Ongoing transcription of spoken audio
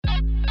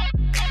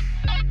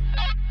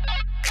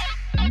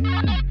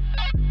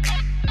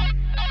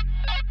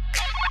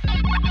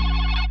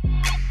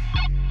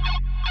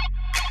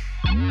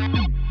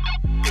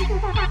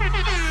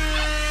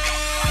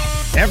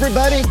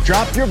Everybody,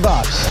 drop your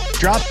buffs.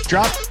 Drop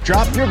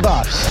your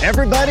buffs.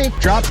 Everybody,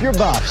 drop your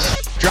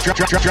buffs. Drop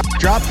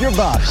your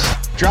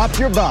buffs. Drop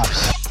your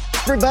buffs.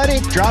 Everybody,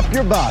 drop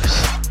your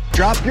buffs.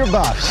 Drop your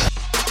buffs.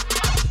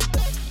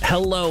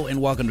 Hello and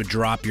welcome to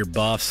Drop Your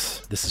Buffs.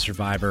 This is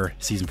Survivor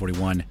Season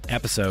 41,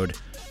 Episode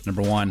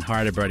number 1. All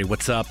right, everybody,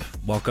 what's up?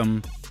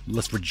 Welcome.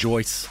 Let's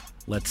rejoice.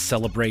 Let's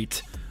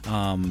celebrate.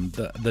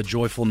 The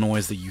joyful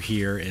noise that you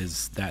hear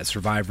is that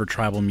Survivor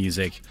tribal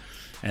music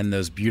and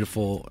those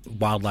beautiful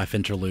wildlife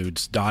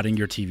interludes dotting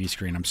your TV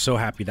screen. I'm so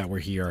happy that we're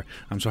here.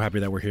 I'm so happy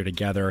that we're here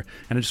together.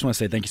 And I just want to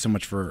say thank you so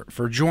much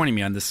for joining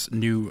me on this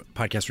new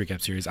podcast recap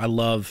series. I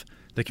love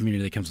the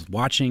community that comes with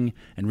watching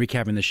and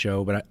recapping the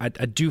show, but I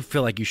do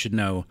feel like you should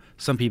know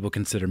some people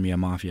consider me a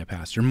Mafia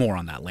pastor. More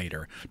on that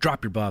later.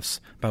 Drop Your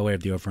Buffs by way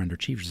of the Over Under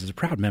Achievers is a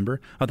proud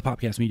member of the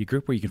Popcast Media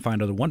Group, where you can find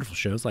other wonderful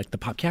shows like the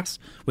Popcast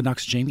with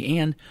Knox and Jamie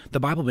and the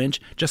Bible Bench.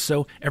 Just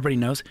so everybody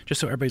knows,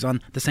 just so everybody's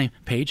on the same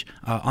page,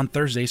 on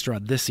Thursdays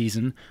throughout this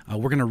season,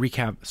 we're going to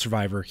recap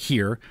Survivor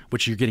here,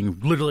 which you're getting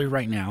literally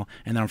right now,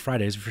 and then on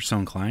Fridays, if you're so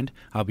inclined,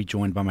 I'll be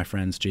joined by my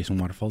friends Jason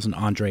Waterfalls and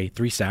Andre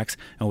Three Sacks,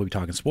 and we'll be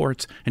talking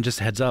sports. And just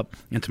a heads up,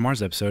 in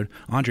tomorrow's episode,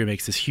 Andre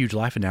makes this huge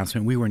life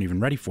announcement we weren't even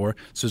ready for,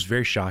 so it's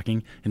very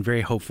shocking and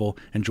very hopeful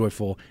and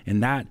joyful in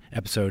that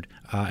episode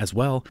as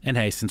well. And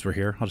hey, since we're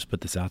here, I'll just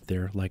put this out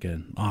there like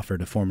an offer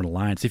to form an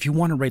alliance. If you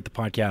want to rate the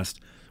podcast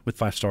with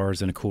 5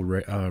 stars and a cool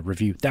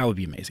review, that would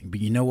be amazing.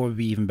 But you know what would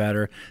be even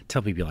better?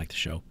 Tell people you like the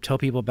show. Tell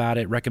people about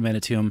it. Recommend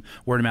it to them.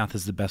 Word of mouth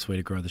is the best way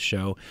to grow the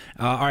show.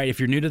 All right, if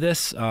you're new to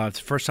this, it's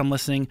the first time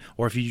listening,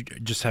 or if you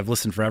just have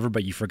listened forever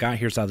but you forgot,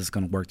 here's how this is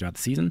going to work throughout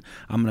the season.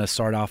 I'm going to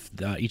start off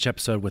each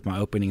episode with my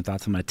opening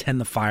thoughts. I'm going to tend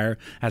the fire,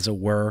 as it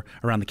were,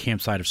 around the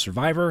campsite of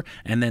Survivor,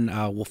 and then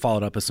we'll follow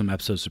it up with some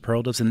episode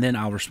superlatives, and then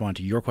I'll respond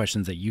to your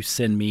questions that you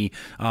send me.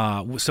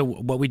 So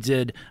what we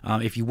did,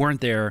 if you weren't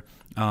there,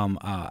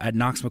 at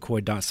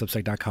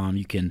knoxmccoy.substack.com,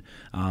 you can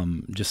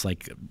just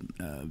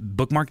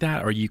bookmark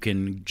that, or you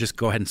can just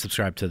go ahead and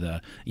subscribe to the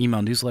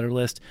email newsletter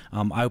list.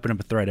 I open up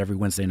a thread every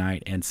Wednesday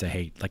night and say,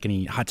 hey, like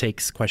any hot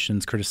takes,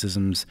 questions,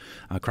 criticisms,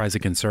 cries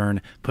of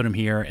concern, put them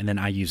here, and then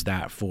I use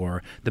that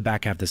for the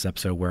back half of this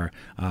episode where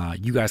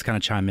you guys kind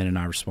of chime in and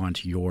I respond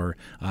to your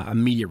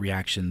immediate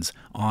reactions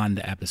on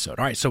the episode.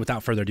 All right, so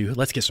without further ado,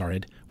 let's get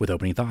started with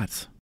opening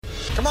thoughts.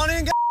 Come on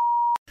in, guys.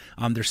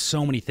 There's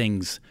so many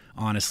things,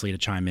 honestly, to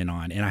chime in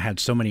on, and I had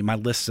so many. My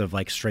list of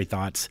stray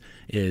thoughts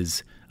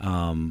is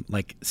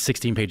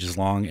 16 pages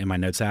long in my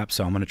notes app,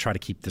 so I'm going to try to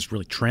keep this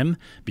really trim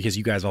because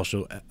you guys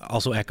also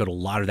echoed a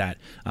lot of that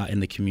in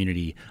the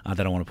community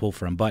that I want to pull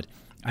from. But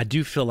I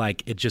do feel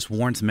like it just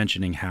warrants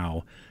mentioning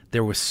how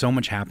there was so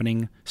much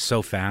happening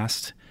so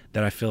fast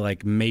that I feel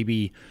like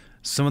maybe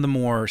some of the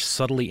more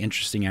subtly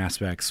interesting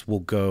aspects will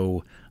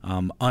go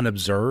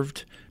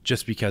unobserved,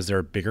 just because there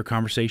are bigger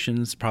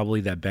conversations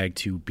probably that beg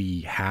to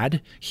be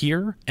had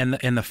here. And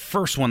the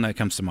first one that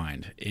comes to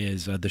mind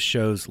is the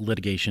show's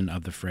litigation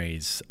of the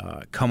phrase,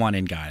 come on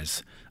in,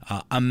 guys,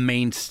 a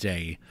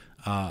mainstay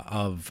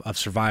of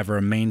Survivor,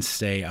 a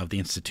mainstay of the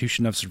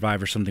institution of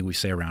Survivor, something we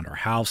say around our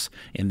house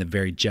in the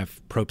very Jeff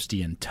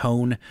Probstian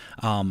tone.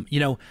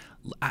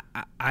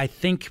 I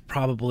think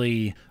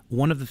probably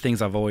one of the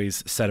things I've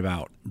always said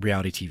about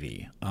reality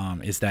TV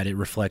is that it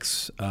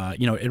reflects,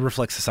 it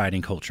reflects society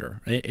and culture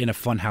in a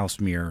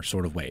funhouse mirror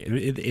sort of way.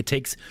 It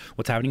takes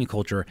what's happening in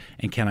culture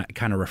and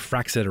kind of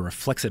refracts it or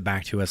reflects it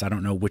back to us. I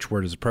don't know which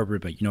word is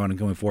appropriate, but you know what I'm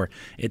going for.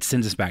 It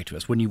sends us back to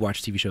us. When you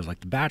watch TV shows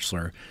like The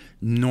Bachelor,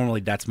 normally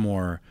that's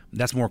more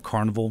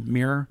carnival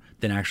mirror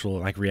than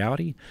actual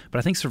reality. But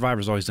I think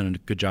Survivor's always done a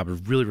good job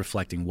of really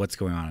reflecting what's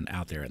going on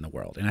out there in the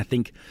world. And I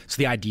think so.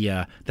 The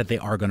idea that they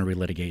are going to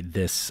relitigate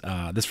this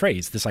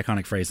phrase, this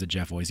iconic phrase that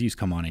Jeff always used,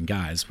 "Come on in,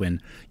 guys,"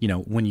 when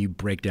you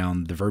break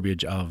down the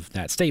verbiage of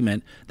that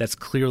statement, that's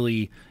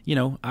clearly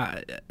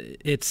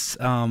it's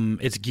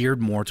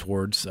geared more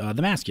towards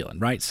the masculine,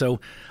 right? So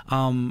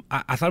I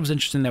thought it was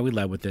interesting that we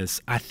led with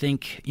this. I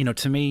think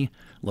to me,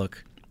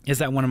 look. Is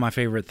that one of my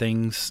favorite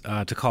things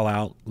to call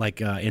out,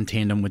 in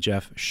tandem with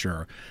Jeff?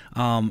 Sure.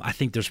 I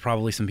think there's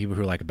probably some people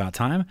who are like, about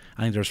time.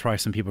 I think there's probably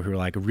some people who are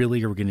like,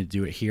 really, are we going to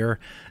do it here?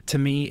 To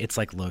me, it's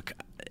like, look,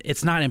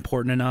 it's not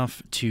important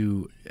enough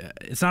to.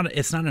 It's not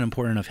an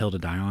important enough hill to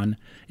die on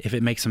if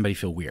it makes somebody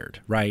feel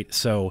weird, right?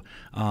 So,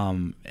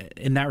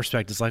 in that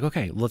respect, it's like,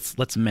 okay, let's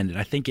amend it.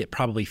 I think it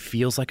probably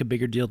feels like a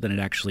bigger deal than it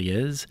actually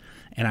is,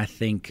 and I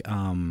think.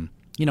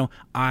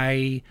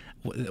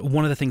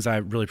 One of the things I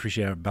really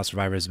appreciate about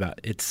Survivor is about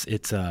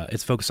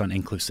it's focused on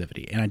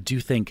inclusivity, and I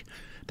do think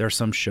there are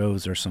some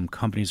shows, there are some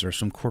companies, there are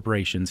some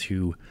corporations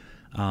who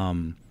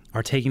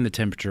are taking the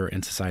temperature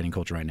in society and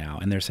culture right now,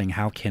 and they're saying,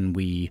 how can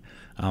we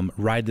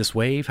ride this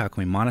wave? How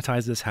can we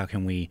monetize this? How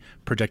can we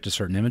project a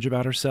certain image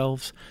about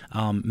ourselves?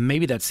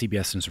 Maybe that's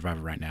CBS and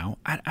Survivor right now.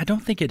 I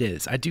don't think it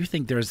is. I do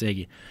think there's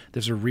a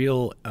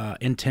real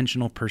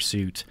intentional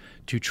pursuit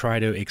to try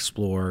to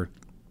explore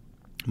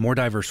more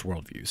diverse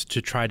worldviews,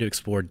 to try to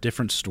explore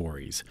different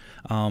stories,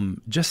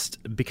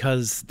 just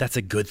because that's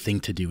a good thing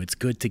to do. It's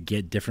good to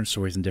get different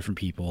stories and different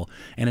people.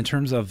 And in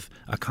terms of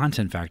a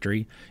content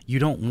factory, you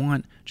don't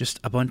want just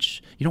a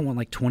bunch, you don't want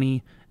like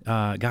 20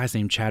 guys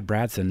named Chad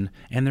Bradson,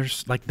 and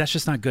there's like, that's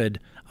just not good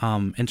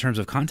in terms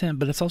of content,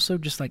 but it's also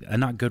just like a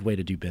not good way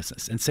to do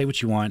business. And say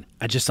what you want,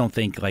 I just don't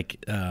think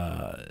like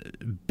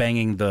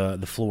banging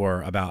the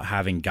floor about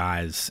having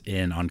guys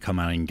in on Come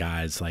Outing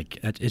Guys, like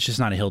it's just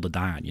not a hill to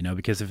die on, you know,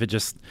 because if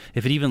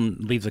it even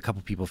leaves a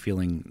couple people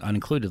feeling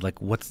unincluded, like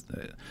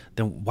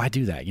then why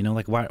do that? You know,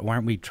 like why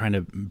aren't we trying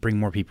to bring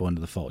more people into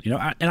the fold? You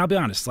know, and I'll be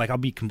honest, like I'll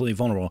be completely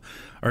vulnerable,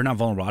 or not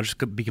vulnerable, I'll just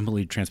be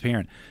completely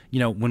transparent. You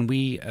know, when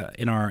we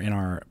in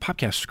our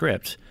podcast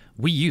script,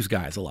 we use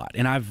guys a lot,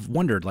 and I've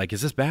wondered, like,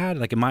 is this bad?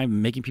 Like, am I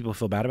making people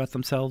feel bad about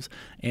themselves?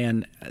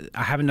 And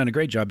I haven't done a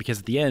great job, because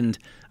at the end,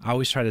 I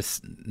always try to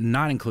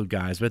not include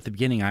guys, but at the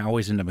beginning, I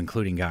always end up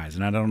including guys,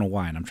 and I don't know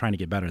why, and I'm trying to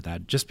get better at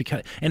that. Just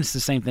because, and it's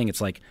the same thing.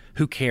 It's like,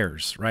 who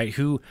cares, right?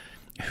 Who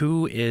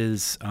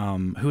is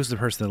the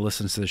person that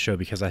listens to the show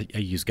because I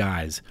use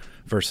guys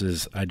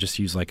versus I just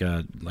use like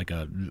a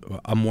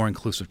more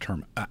inclusive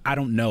term. I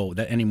don't know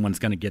that anyone's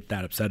going to get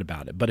that upset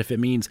about it, but if it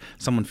means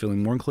someone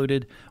feeling more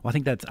included, well,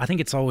 I think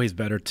it's always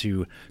better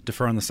to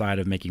defer on the side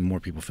of making more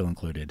people feel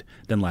included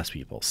than less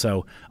people.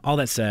 So all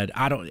that said,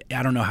 I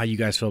don't know how you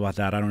guys feel about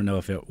that. I don't know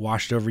if it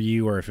washed over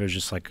you or if it was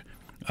just like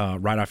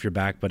right off your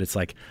back, but it's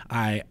like,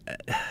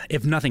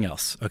 if nothing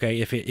else, okay,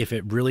 if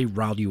it really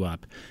riled you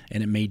up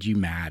and it made you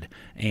mad,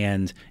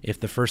 and if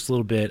the first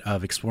little bit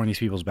of exploring these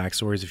people's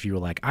backstories, if you were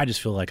like, I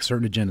just feel like a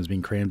certain agenda is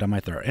being crammed down my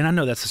throat, and I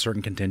know that's a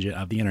certain contingent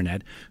of the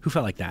internet who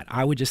felt like that,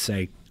 I would just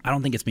say, I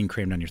don't think it's being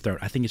crammed down your throat.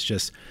 I think it's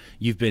just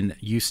you've been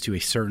used to a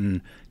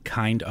certain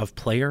kind of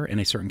player and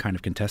a certain kind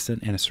of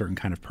contestant and a certain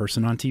kind of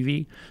person on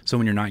TV. So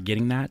when you're not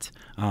getting that,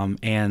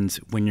 and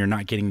when you're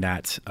not getting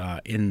that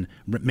in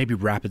maybe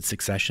rapid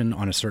succession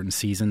on a certain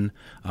season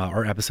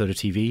or episode of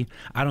TV,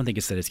 I don't think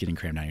it's that it's getting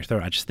crammed down your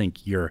throat. I just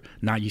think you're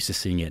not used to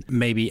seeing it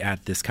maybe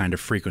at this kind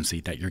of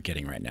frequency that you're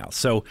getting right now.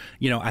 So,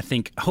 you know, I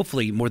think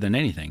hopefully more than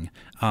anything,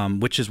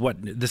 which is what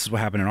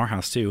happened in our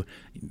house too,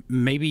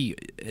 maybe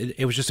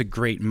it was just a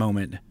great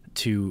moment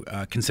to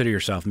consider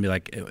yourself and be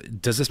like,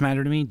 does this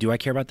matter to me? Do I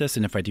care about this?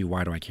 And if I do,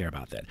 why do I care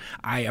about that?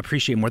 I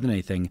appreciate more than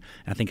anything,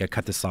 I think I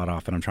cut this thought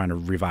off and I'm trying to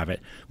revive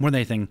it. More than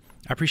anything,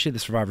 I appreciate the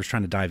survivors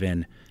trying to dive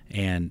in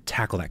and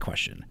tackle that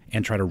question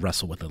and try to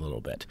wrestle with it a little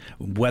bit.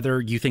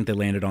 Whether you think they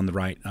landed on the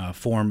right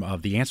form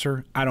of the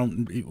answer,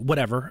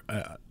 whatever,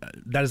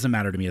 that doesn't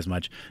matter to me as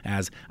much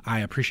as I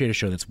appreciate a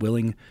show that's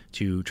willing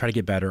to try to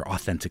get better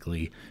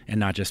authentically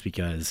and not just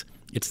because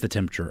it's the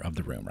temperature of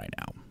the room right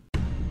now.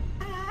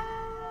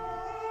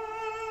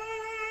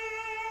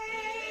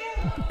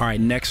 All right,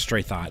 next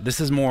stray thought.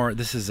 This is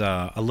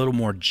a little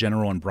more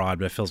general and broad,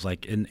 but it feels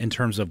like in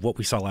terms of what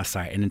we saw last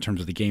night and in terms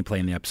of the gameplay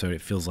in the episode,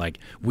 it feels like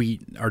we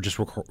are just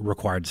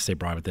required to stay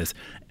broad with this.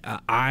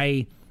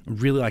 I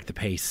really like the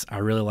pace. I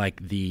really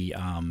like the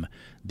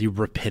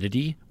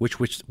rapidity with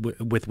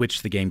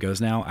which the game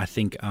goes now. I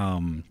think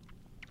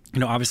you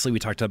know, obviously I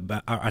talked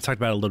about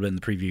it a little bit in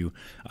the preview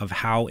of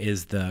how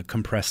is the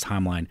compressed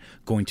timeline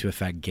going to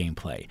affect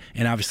gameplay.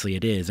 And obviously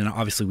it is. And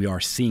obviously we are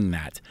seeing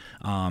that.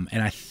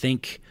 And I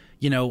think,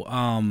 you know,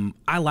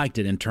 I liked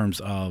it in terms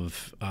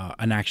of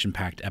an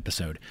action-packed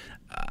episode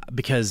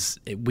because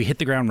we hit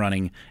the ground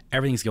running,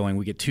 everything's going,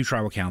 we get 2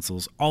 tribal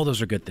councils, all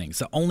those are good things.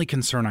 The only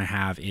concern I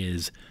have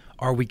is,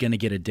 are we going to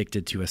get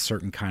addicted to a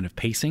certain kind of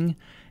pacing?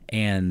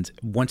 And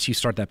once you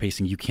start that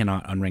pacing, you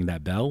cannot unring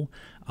that bell.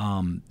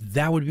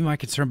 That would be my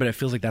concern, but it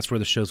feels like that's where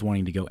the show's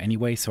wanting to go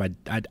anyway. So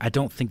I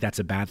don't think that's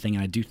a bad thing.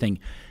 And I do think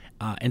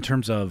in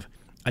terms of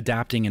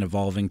adapting and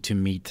evolving to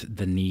meet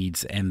the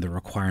needs and the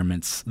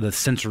requirements, the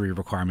sensory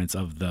requirements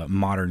of the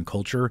modern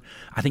culture,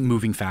 I think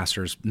moving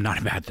faster is not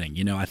a bad thing.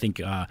 You know, I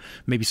think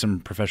maybe some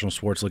professional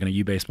sports looking at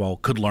U baseball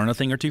could learn a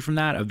thing or two from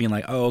that, of being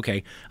like, oh,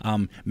 okay,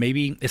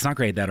 maybe it's not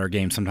great that our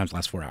game sometimes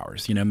lasts 4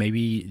 hours. You know,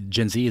 maybe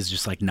Gen Z is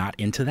just like not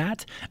into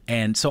that.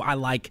 And so I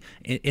like,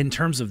 in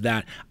terms of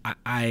that,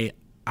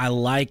 I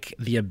like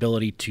the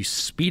ability to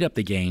speed up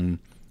the game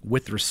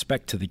with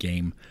respect to the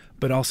game,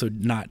 but also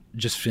not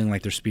just feeling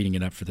like they're speeding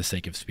it up for the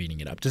sake of speeding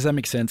it up. Does that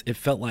make sense? It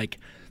felt like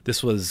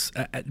this was,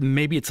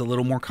 maybe it's a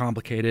little more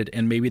complicated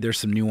and maybe there's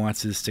some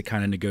nuances to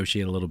kind of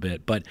negotiate a little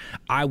bit. But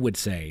I would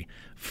say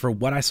for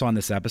what I saw in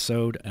this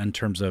episode in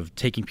terms of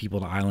taking people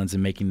to islands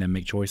and making them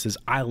make choices,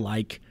 I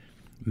like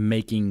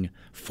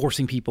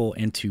forcing people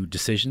into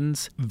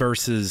decisions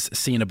versus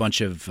seeing a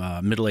bunch of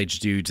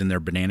middle-aged dudes in their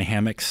banana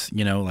hammocks,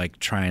 you know, like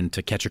trying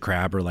to catch a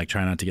crab or like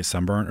trying not to get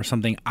sunburnt or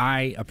something.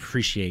 I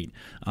appreciate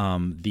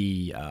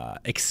the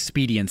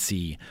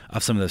expediency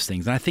of some of those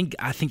things. And I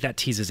think that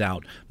teases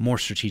out more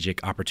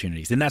strategic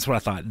opportunities. And that's what I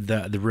thought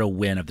the real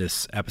win of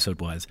this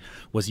episode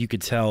was you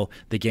could tell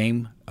the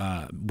game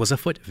was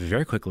afoot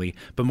very quickly,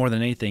 but more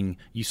than anything,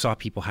 you saw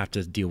people have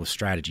to deal with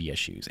strategy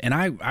issues. And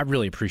I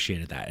really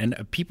appreciated that.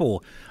 And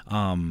people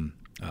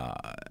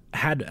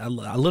had a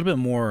little bit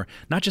more,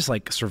 not just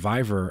like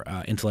survivor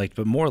intellect,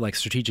 but more like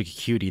strategic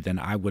acuity than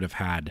I would have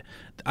had.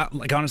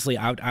 Like honestly,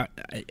 I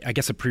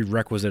guess a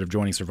prerequisite of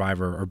joining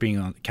Survivor or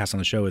being cast on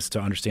the show is to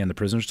understand the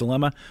prisoner's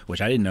dilemma,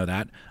 which I didn't know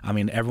that. I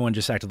mean, everyone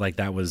just acted like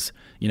that was,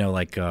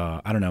 like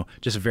I don't know,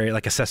 just a very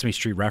like a Sesame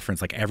Street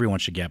reference, like everyone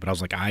should get. But I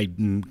was like,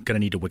 I'm gonna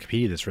need to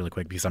Wikipedia this really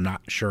quick because I'm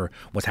not sure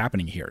what's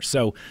happening here.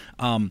 So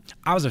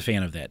I was a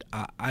fan of that.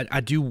 I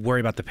do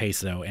worry about the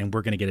pace though, and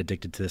we're gonna get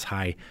addicted to this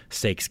high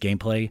stakes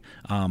gameplay.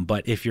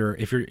 But if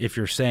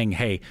you're saying,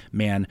 hey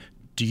man,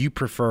 do you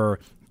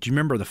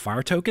remember the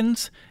fire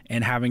tokens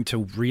and having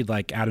to read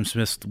like Adam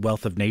Smith's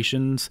Wealth of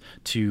Nation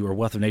or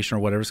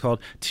whatever it's called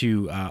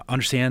to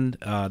understand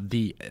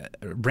the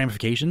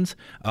ramifications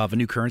of a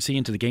new currency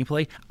into the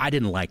gameplay? I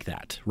didn't like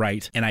that,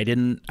 right? And I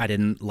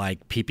didn't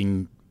like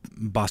peeping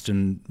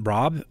Boston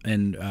Rob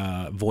and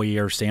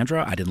Voyeur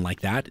Sandra. I didn't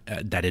like that.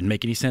 That didn't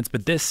make any sense.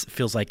 But this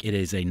feels like it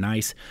is a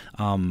nice,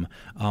 not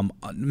an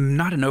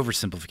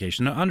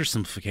oversimplification, an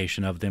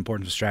undersimplification of the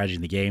importance of strategy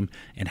in the game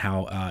and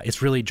how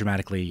it's really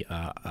dramatically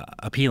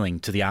appealing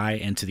to the eye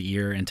and to the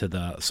ear and to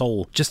the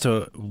soul just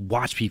to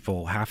watch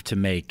people have to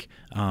make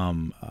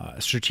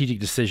strategic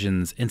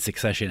decisions in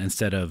succession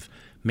instead of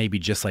maybe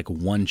just like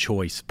one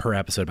choice per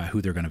episode about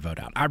who they're going to vote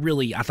out. I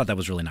thought that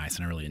was really nice,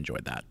 and I really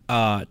enjoyed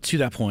that. To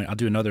that point, I'll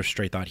do another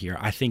straight thought here.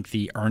 I think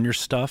the earn your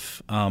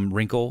stuff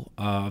wrinkle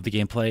of the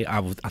gameplay,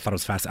 I thought it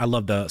was fast. I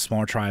love the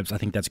smaller tribes. I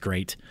think that's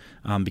great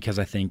because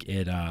I think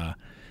it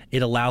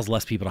allows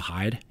less people to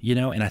hide,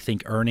 and I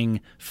think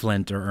earning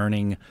flint or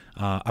earning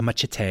a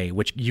machete,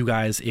 which you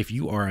guys, if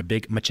you are a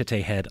big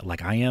machete head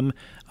like I am,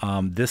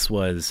 this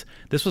was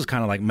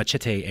kind of like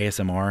machete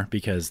ASMR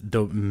because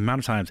the amount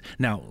of times,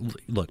 now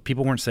look,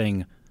 people weren't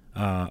saying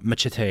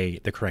machete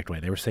the correct way.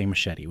 They were saying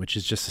machete, which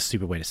is just a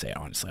stupid way to say it,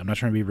 honestly. I'm not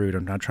trying to be rude.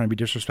 I'm not trying to be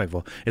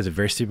disrespectful. It's a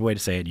very stupid way to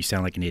say it. You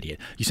sound like an idiot.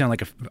 You sound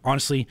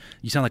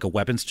like a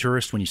weapons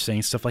tourist when you're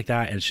saying stuff like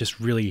that, and it's just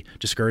really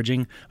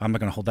discouraging. I'm not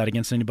going to hold that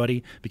against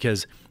anybody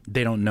because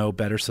they don't know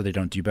better, so they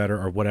don't do better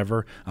or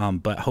whatever.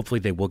 But hopefully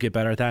they will get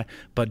better at that.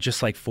 But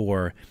just like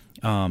for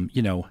we're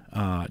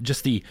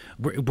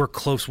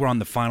close. We're on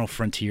the final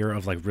frontier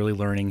of like really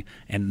learning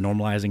and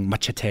normalizing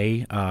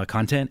machete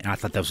content. And I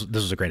thought this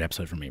was a great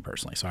episode for me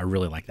personally. So I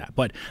really like that.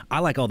 But I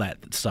like all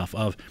that stuff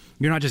of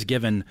you're not just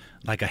given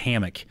like a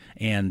hammock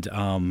and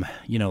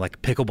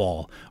like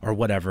pickleball or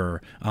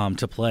whatever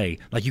to play.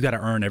 Like you got to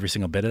earn every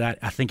single bit of that.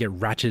 I think it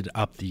ratcheted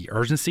up the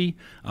urgency.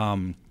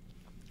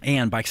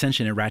 And by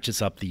extension, it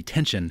ratchets up the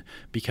tension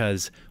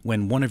because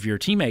when one of your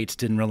teammates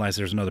didn't realize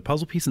there's another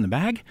puzzle piece in the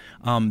bag,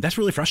 that's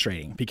really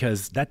frustrating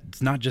because that's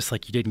not just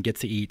like you didn't get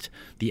to eat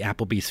the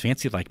Applebee's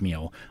fancy like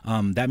meal.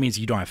 That means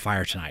you don't have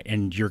fire tonight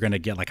and you're going to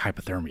get like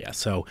hypothermia.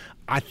 So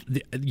I'm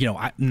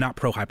not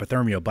pro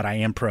hypothermia, but I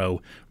am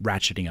pro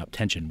ratcheting up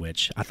tension,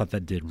 which I thought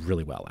that did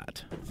really well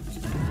at.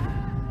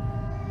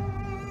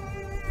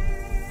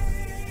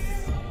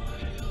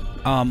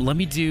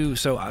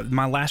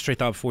 My last straight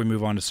thought before we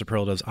move on to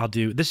superlatives,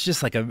 this is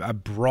just like a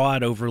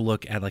broad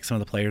overlook at like some of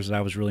the players that I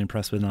was really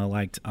impressed with and I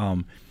liked.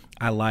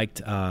 I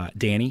liked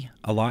Danny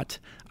a lot.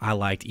 I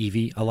liked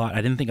Evie a lot.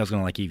 I didn't think I was going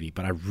to like Evie,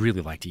 but I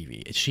really liked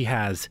Evie. She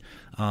has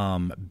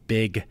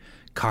big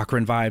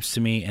Cochrane vibes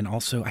to me, and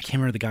also I can't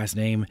remember the guy's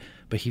name,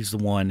 but he's the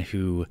one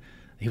who...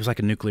 He was like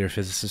a nuclear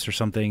physicist or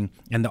something.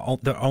 And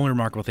the only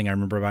remarkable thing I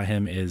remember about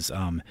him is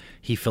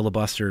he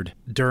filibustered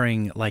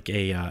during like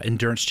a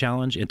endurance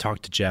challenge and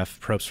talked to Jeff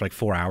Probst for like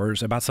 4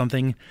 hours about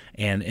something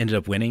and ended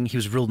up winning. He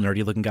was a real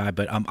nerdy looking guy,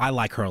 but I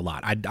like her a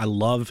lot. I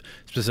love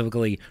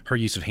specifically her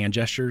use of hand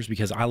gestures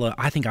because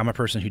I think I'm a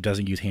person who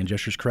doesn't use hand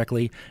gestures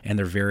correctly, and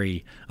they're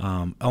very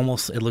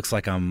almost, it looks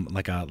like I'm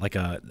like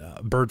a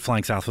bird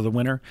flying south of the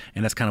winter,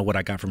 and that's kind of what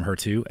I got from her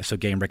too. So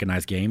game,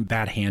 recognize game,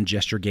 bad hand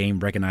gesture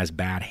game, recognize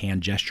bad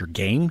hand gesture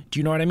game. Do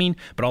you know what I mean?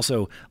 But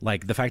also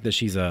like the fact that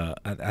she's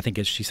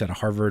she said a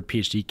Harvard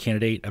PhD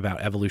candidate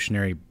about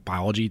evolutionary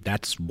biology.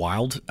 That's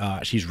wild.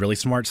 She's really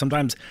smart.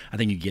 Sometimes I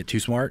think you get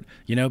too smart,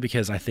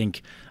 because I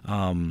think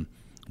when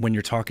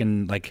you're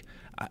talking like,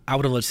 I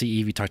would have loved to see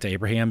Evie talk to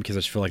Abraham because I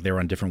just feel like they were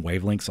on different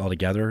wavelengths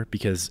altogether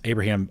because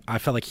Abraham, I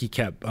felt like he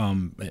kept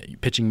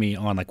pitching me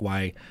on like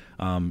why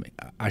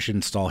I should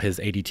install his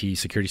ADT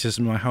security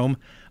system in my home.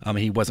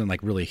 He wasn't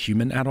like really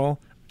human at all.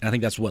 And I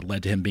think that's what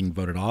led to him being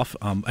voted off.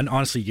 And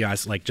honestly, you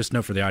guys, like, just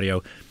know for the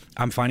audio,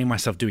 I'm finding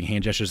myself doing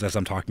hand gestures as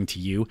I'm talking to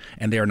you,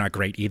 and they are not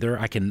great either.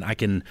 I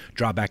can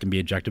draw back and be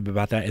objective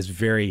about that.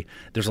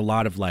 There's a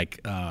lot of like,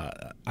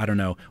 I don't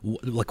know,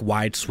 like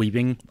wide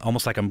sweeping,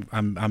 almost like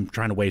I'm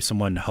trying to wave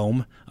someone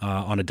home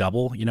on a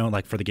double,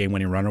 like for the game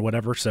winning run or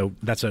whatever. So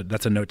that's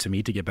a note to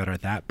me to get better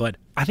at that. But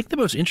I think the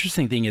most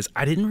interesting thing is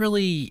I didn't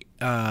really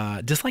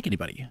dislike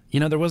anybody.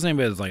 There wasn't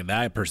anybody that's like,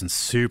 that person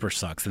super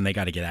sucks and they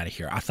got to get out of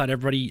here. I thought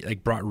everybody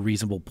like brought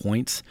reasonable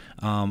points.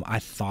 I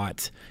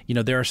thought,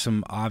 there are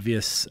some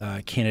obvious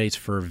candidates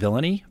for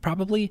villainy,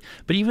 probably.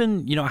 But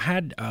even, I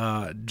had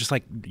just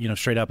like,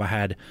 straight up, I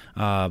had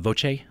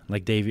Voce,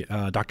 like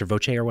Dr.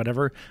 Voce or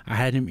whatever. I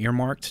had him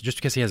earmarked just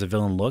because he has a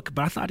villain look.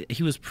 But I thought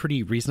he was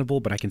pretty reasonable,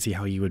 but I can see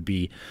how he would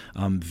be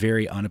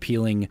very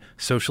unappealing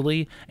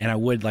socially. And I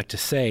would like to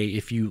say,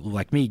 if you,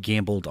 like me,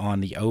 gambled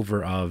on the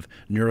over of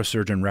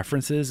neurosurgeon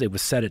references, it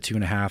was set at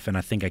 2.5, and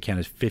I think I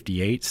counted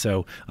 58.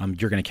 So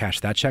you're going to cash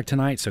that check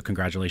tonight. So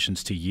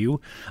congratulations to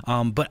you.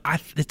 But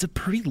it's a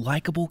pretty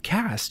likable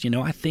cast.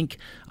 I think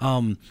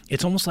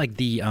it's almost like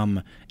the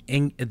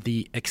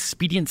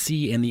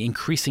expediency and the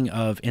increasing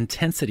of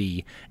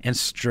intensity and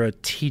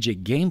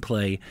strategic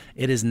gameplay,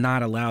 it is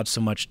not allowed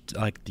so much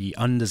like the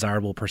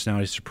undesirable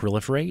personalities to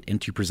proliferate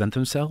and to present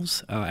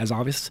themselves as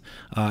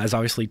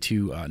obviously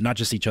to not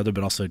just each other,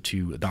 but also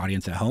to the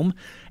audience at home.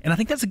 And I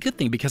think that's a good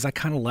thing, because I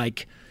kind of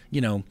like,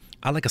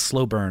 I like a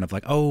slow burn of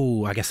like,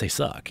 oh, I guess they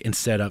suck,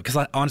 instead of,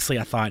 because honestly,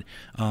 I thought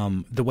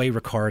the way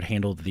Ricard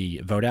handled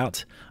the vote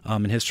out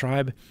in his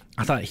tribe,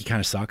 I thought he kind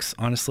of sucks,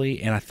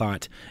 honestly. And I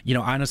thought,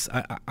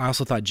 I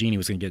also thought Jeannie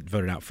was going to get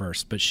voted out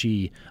first, but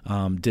she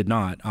did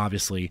not,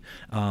 obviously.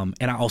 And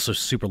I also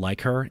super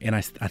like her, and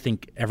I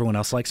think everyone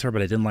else likes her,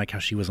 but I didn't like how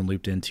she wasn't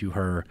looped into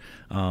her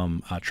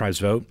tribe's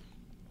vote.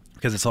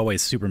 Because it's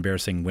always super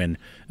embarrassing when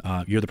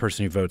you're the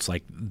person who votes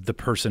like the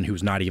person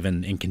who's not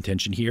even in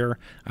contention here.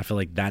 I feel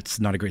like that's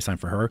not a great sign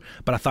for her.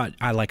 But I thought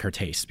I like her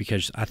taste,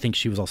 because I think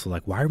she was also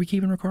like, why are we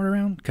keeping Ricard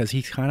around? Because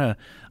he's kind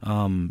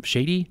of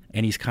shady,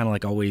 and he's kind of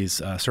like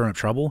always stirring up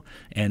trouble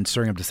and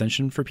stirring up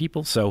dissension for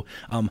people. So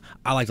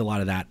I liked a lot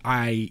of that.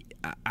 I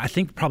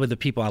think probably the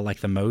people I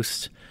liked the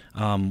most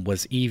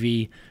was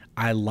Evie.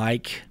 I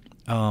like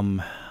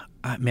Xander.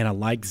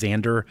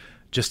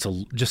 Just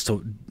to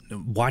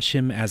watch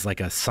him as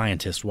like a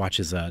scientist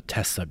watches a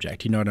test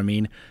subject, you know what I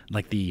mean?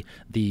 Like the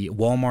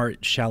Walmart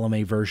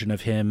Chalamet version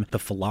of him, the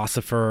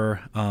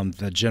philosopher,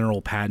 the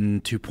General Patton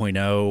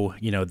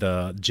 2.0,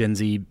 the Gen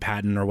Z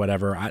Patton or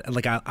whatever.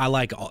 I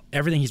like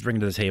everything he's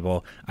bringing to the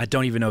table. I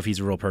don't even know if he's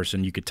a real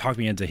person. You could talk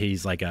me into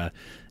he's like a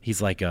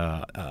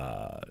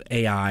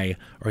AI,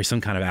 or he's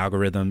some kind of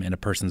algorithm in a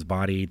person's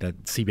body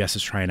that CBS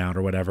is trying out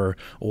or whatever,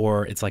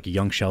 or it's like a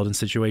Young Sheldon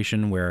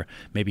situation where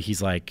maybe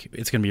he's like,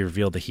 it's going to be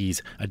revealed that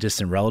he's a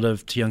distant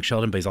relative to Young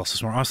Sheldon, but he's also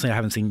smart. Honestly, I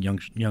haven't seen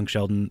Young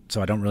Sheldon,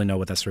 so I don't really know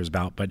what that story is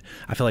about, but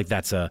I feel like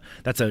that's a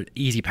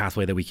easy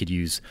pathway that we could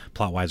use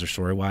plot wise or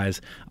story wise.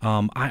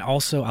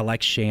 I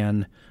like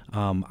Shan.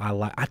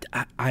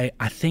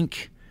 I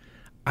think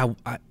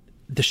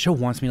the show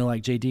wants me to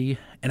like JD,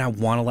 and I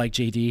want to like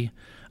JD.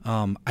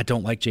 I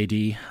don't like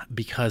JD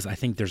because I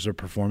think there's a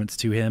performance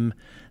to him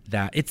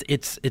that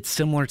it's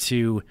similar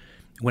to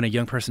when a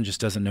young person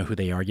just doesn't know who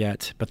they are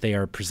yet, but they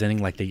are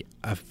presenting like they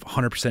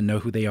 100% know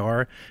who they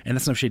are. And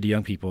that's no shade to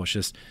young people. It's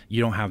just,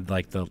 you don't have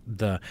like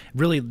the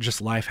really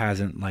just life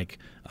hasn't like,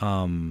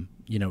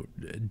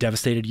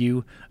 devastated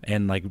you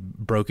and like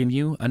broken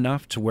you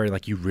enough to where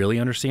like you really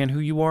understand who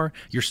you are.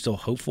 You're still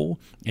hopeful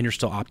and you're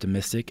still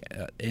optimistic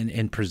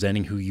in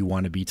presenting who you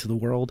want to be to the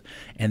world.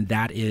 And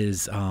that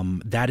is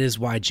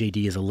why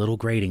JD is a little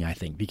grating, I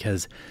think,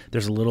 because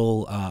there's a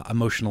little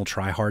emotional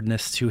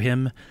try-hardness to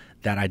him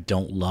that I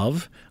don't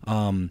love.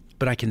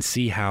 But I can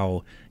see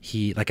how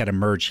he, like at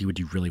Emerge, he would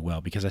do really well,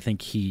 because I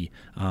think he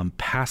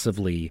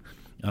passively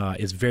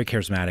is very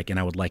charismatic, and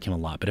I would like him a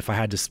lot. But if I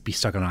had to be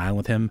stuck on an island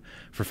with him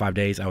for 5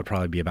 days, I would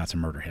probably be about to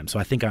murder him. So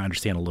I think I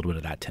understand a little bit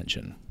of that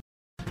tension.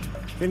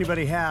 If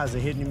anybody has a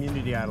hidden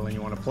immunity idol and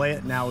you want to play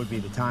it, now would be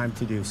the time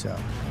to do so.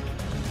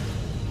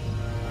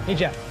 Hey,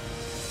 Jeff.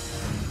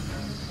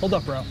 Hold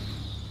up, bro.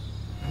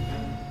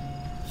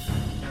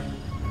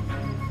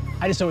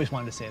 I just always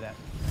wanted to say that.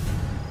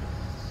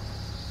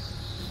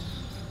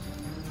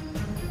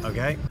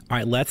 Okay. All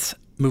right, let's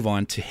move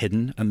on to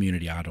hidden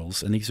immunity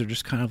idols. And these are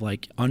just kind of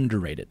like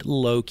underrated,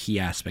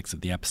 low-key aspects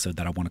of the episode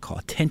that I want to call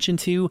attention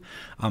to.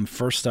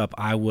 First up,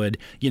 I would,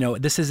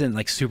 this isn't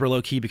like super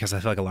low-key because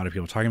I feel like a lot of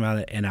people are talking about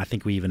it, and I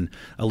think we even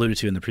alluded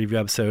to in the preview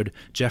episode,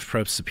 Jeff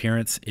Probst's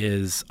appearance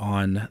is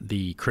on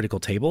the critical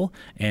table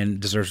and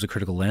deserves the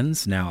critical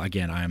lens. Now,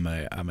 again, I'm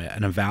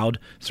an avowed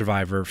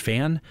Survivor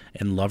fan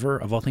and lover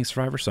of all things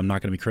Survivor, so I'm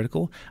not going to be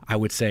critical. I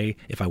would say,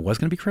 if I was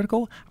going to be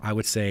critical, I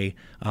would say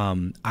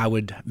I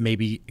would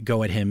maybe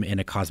go at him in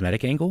a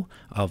cosmetic angle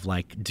of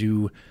like,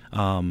 do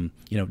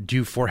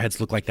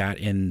foreheads look like that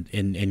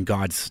in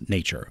God's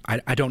nature?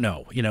 I don't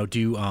know.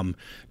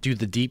 Do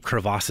the deep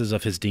crevasses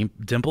of his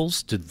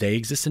dimples, do they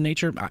exist in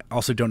nature? I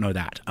also don't know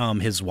that.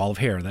 His wall of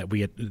hair that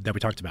we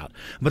talked about.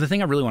 But the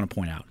thing I really want to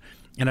point out,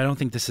 and I don't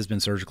think this has been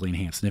surgically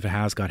enhanced, and if it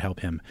has, God help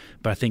him,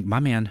 but I think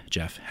my man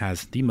Jeff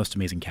has the most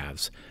amazing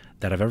calves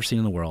that I've ever seen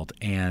in the world.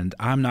 And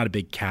I'm not a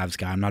big calves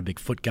guy. I'm not a big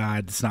foot guy.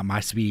 It's not my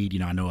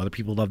speed. I know other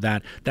people love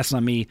that. That's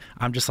not me.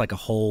 I'm just like a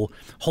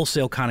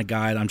wholesale kind of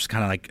guy. I'm just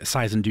kind of like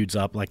sizing dudes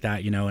up like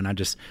that, and I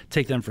just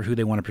take them for who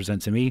they want to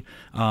present to me.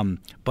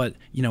 But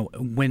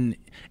when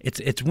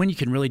it's when you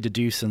can really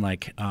deduce and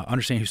like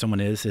understand who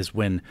someone is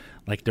when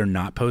like they're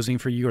not posing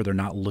for you or they're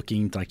not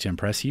looking to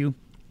impress you.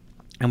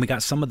 And we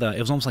got some of it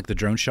was almost like the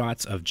drone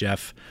shots of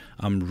Jeff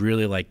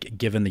really like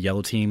giving the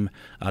yellow team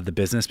the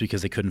business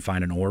because they couldn't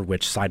find an ore,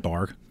 which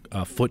sidebar,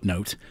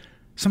 footnote,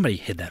 somebody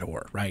hid that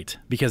ore, right?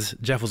 Because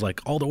Jeff was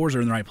like, all the ores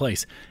are in the right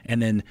place.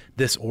 And then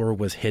this ore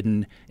was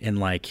hidden in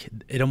like,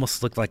 it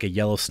almost looked like a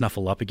yellow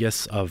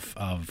snuffleupagus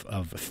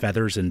of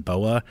feathers and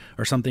boa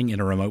or something in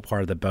a remote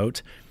part of the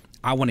boat.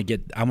 I want to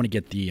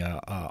get the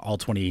all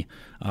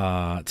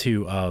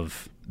 22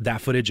 of that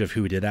footage of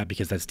who did that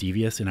because that's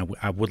devious, and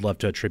I would love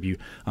to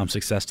attribute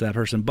success to that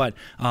person. But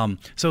so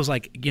it was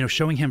like, you know,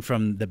 showing him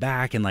from the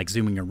back and like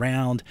zooming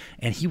around,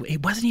 and he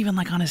wasn't even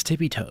like on his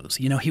tippy toes.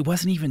 You know, he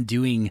wasn't even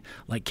doing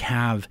like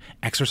calf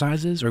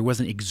exercises, or he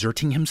wasn't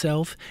exerting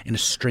himself in a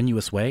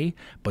strenuous way.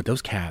 But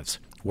those calves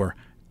were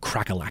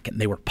crack-a-lackin'.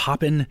 They were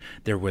popping.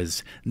 There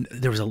was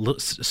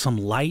some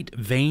light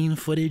vein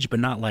footage, but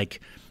not like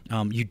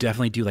you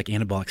definitely do like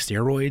anabolic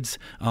steroids,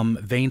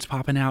 veins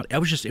popping out. It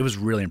was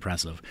really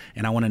impressive.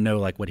 And I want to know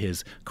like what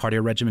his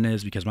cardio regimen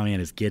is, because my man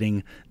is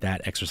getting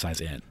that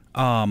exercise in.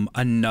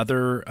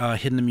 Another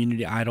hidden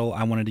immunity idol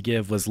I wanted to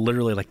give was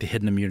literally like the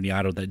hidden immunity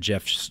idol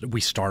that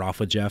we start off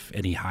with Jeff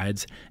and he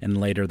hides,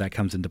 and later that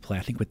comes into play,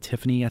 I think with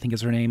Tiffany, I think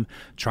is her name,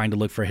 trying to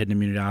look for a hidden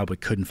immunity idol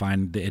but couldn't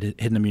find the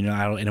hidden immunity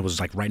idol, and it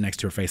was like right next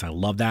to her face. I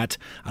love that.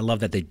 I love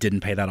that they didn't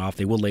pay that off.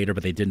 They will later,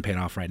 but they didn't pay it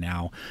off right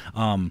now.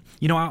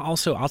 You know, I'll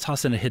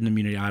toss in a hidden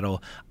immunity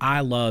idol.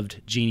 I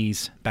loved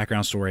Jeannie's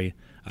background story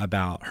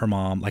about her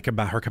mom, like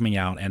about her coming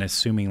out and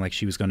assuming like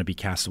she was going to be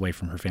cast away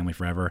from her family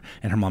forever,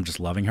 and her mom just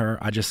loving her.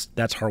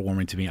 That's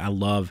heartwarming to me. I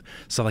love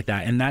stuff like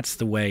that, and that's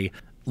the way.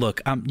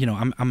 Look,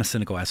 I'm a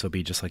cynical SOB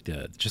just like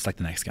the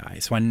next guy.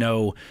 So I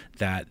know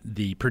that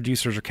the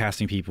producers are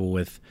casting people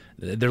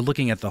they're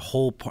looking at the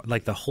whole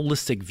like the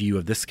holistic view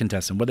of this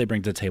contestant, what they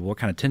bring to the table, what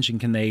kind of tension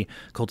can they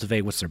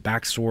cultivate, what's their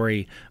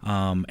backstory,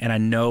 and I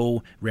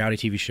know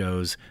reality TV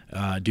shows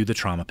do the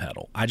trauma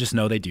pedal. I just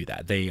know they do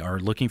that. They are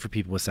looking for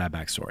people with sad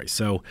backstories.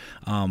 So,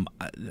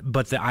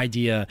 but the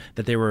idea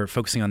that they were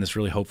focusing on this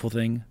really hopeful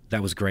thing,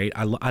 that was great.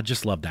 I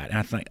just love that,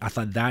 and I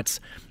thought that's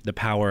the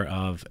power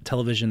of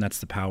television. That's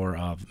the power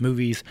of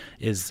movies,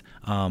 is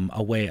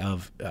a way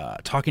of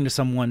talking to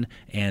someone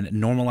and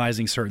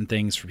normalizing certain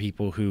things for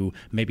people who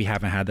maybe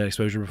haven't had that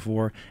exposure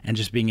before, and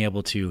just being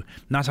able to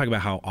not talk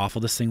about how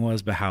awful this thing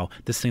was, but how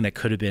this thing that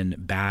could have been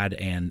bad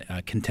and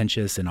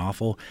contentious and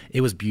awful, it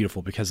was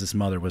beautiful because this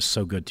mother was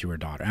so good to her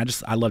daughter.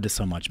 I loved it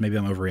so much. Maybe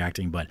I'm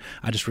overreacting, but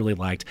I just really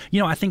liked,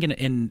 I think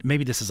in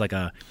maybe this is like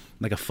a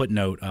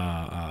footnote,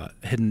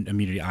 hidden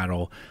immunity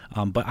idol,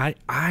 but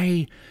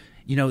I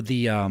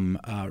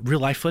the real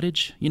life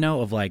footage,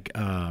 of like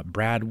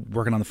Brad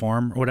working on the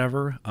farm or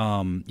whatever,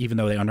 even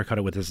though they undercut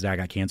it with his dad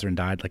got cancer and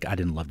died, like I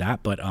didn't love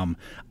that, but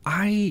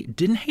I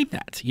didn't hate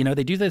that.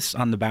 They do this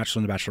on The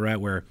Bachelor and The Bachelorette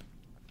where,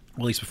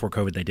 well, at least before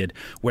COVID they did,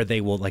 where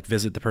they will like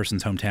visit the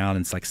person's hometown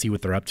and like see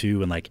what they're up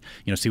to and like,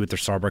 see what their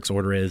Starbucks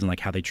order is and like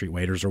how they treat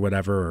waiters or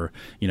whatever,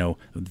 or,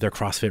 their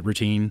CrossFit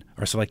routine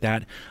or stuff like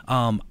that.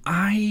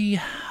 I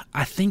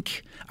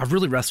think I've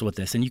really wrestled with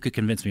this, and you could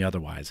convince me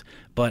otherwise,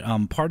 but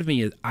part of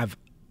me is I've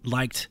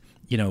liked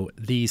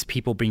these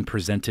people being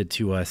presented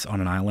to us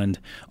on an island,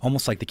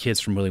 almost like the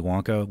kids from Willy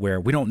Wonka, where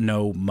we don't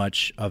know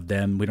much of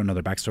them. We don't know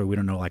their backstory. We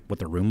don't know like what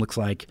their room looks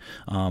like,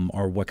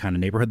 or what kind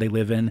of neighborhood they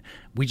live in.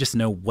 We just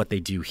know what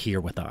they do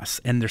here with us.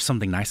 And there's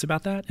something nice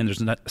about that. And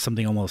there's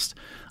something almost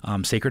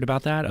sacred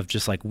about that, of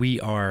just like we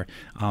are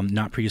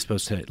not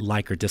predisposed to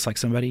like or dislike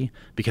somebody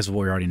because of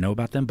what we already know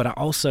about them. But I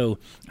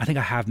think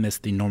I have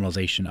missed the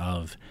normalization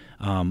of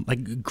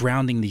like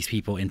grounding these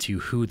people into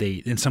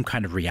in some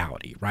kind of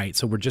reality, right?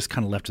 So we're just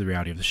kind of left to the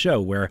reality of the show,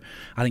 where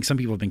I think some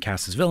people have been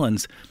cast as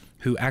villains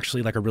who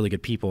actually like are really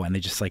good people, and they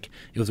just like,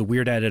 it was a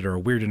weird edit or a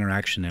weird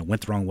interaction and it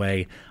went the wrong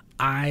way.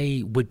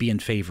 I would be in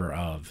favor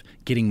of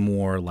getting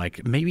more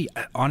like, maybe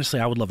honestly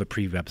I would love a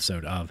preview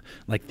episode of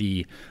like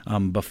the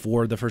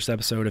before the first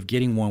episode, of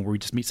getting one where we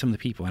just meet some of the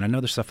people. And I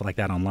know there's stuff like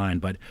that online,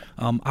 but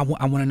I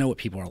want to know what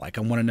people are like.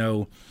 I want to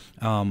know,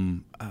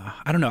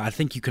 I don't know, I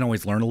think you can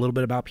always learn a little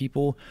bit about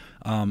people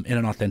in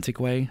an authentic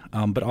way,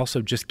 but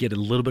also just get a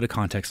little bit of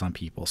context on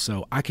people.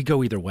 So I could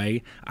go either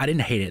way. I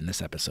didn't hate it in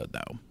this episode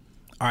though.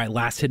 All right,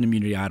 last hidden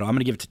immunity idol. I'm going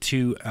to give it to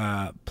two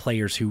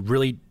players who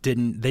really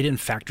didn't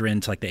factor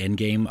into like the end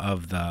game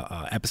of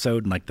the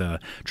episode and like the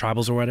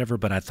tribals or whatever,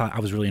 but I thought I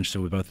was really interested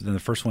with both of them. The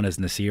first one is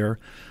Nasir.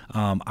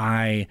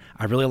 I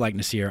really like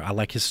Nasir. I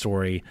like his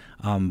story.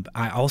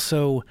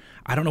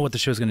 I don't know what the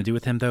show's going to do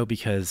with him though,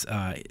 because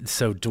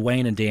so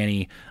Dwayne and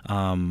Danny,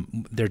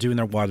 they're doing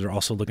their while they're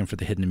also looking for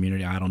the hidden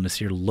immunity idol.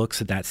 Nasir looks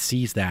at that,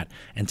 sees that,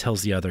 and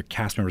tells the other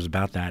cast members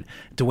about that.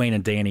 Dwayne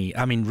and Danny,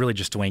 I mean really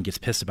just Dwayne gets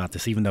pissed about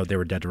this, even though they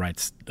were dead to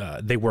rights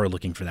they were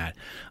looking for that.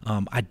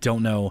 I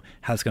don't know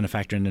how it's going to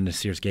factor into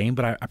this year's game,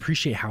 but I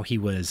appreciate how he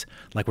was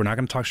like, we're not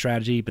going to talk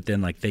strategy, but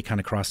then like they kind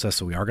of crossed us,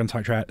 so we are going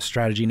to talk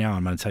strategy now.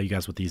 I'm going to tell you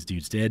guys what these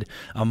dudes did.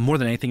 More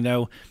than anything,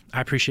 though,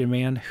 I appreciate a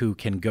man who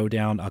can go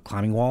down a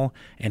climbing wall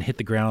and hit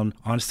the ground,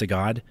 honest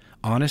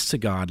to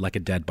God, like a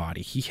dead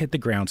body. He hit the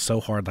ground so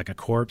hard like a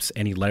corpse,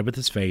 and he led with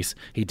his face.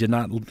 He did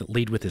not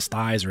lead with his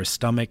thighs or his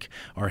stomach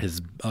or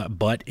his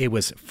butt. It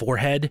was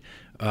forehead,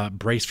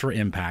 braced for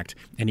impact,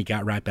 and he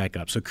got right back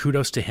up. So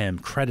kudos to him.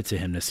 Credit to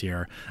him this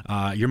year.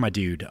 You're my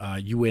dude.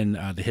 You win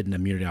the hidden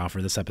immunity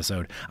offer this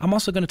episode. I'm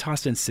also going to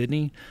toss in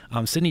Sydney.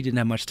 Sydney didn't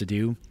have much to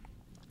do.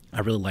 I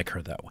really like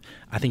her, though.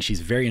 I think she's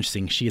very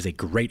interesting. She is a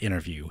great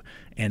interview,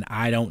 and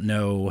I don't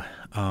know.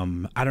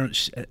 I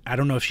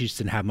don't know if she just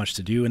didn't have much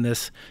to do in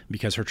this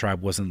because her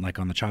tribe wasn't like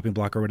on the chopping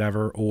block or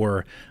whatever,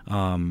 or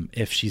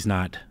if she's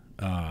not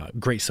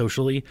great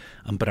socially,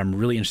 but I'm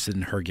really interested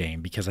in her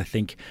game because I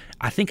think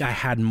I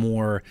had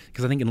more,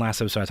 because I think in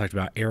last episode I talked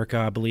about Erica,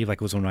 I believe,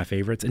 like it was one of my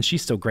favorites, and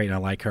she's still great and I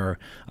like her.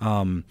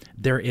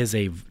 There is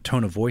a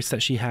tone of voice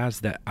that she has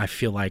that I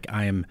feel like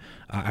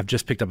I've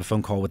just picked up a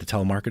phone call with a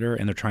telemarketer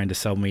and they're trying to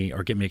sell me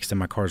or get me to extend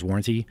my car's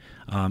warranty,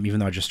 even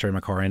though I just turned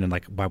my car in, and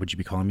like, why would you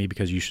be calling me?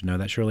 Because you should know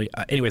that, surely.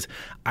 Anyways,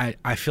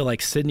 I feel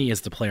like Sydney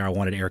is the player I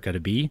wanted Erica to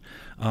be.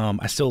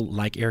 I still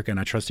like Erica and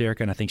I trust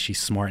Erica, and I think she's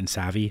smart and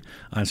savvy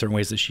in certain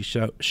ways that she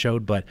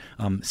showed, but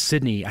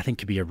Sydney I think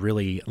could be a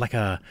really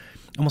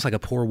almost like a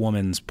poor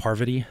woman's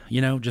Parvati,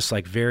 just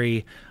like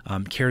very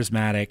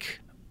charismatic,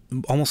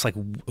 almost like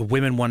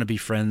women want to be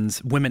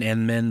friends, women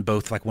and men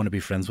both like want to be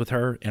friends with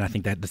her, and I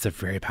think that's a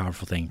very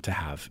powerful thing to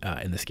have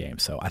in this game.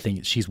 So I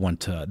think she's one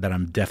that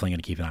I'm definitely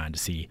going to keep an eye on to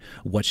see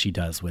what she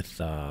does with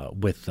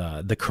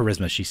the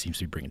charisma she seems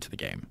to be bringing to the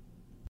game.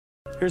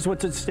 Here's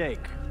what's at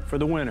stake for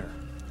the winner.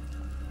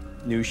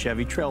 New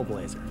Chevy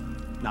Trailblazer.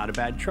 Not a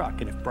bad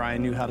truck, and if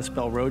Brian knew how to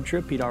spell road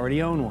trip, he'd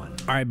already own one.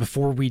 All right,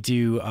 before we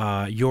do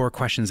your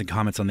questions and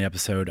comments on the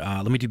episode,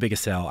 let me do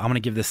Biggest L. I'm going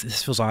to give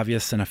this feels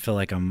obvious, and I feel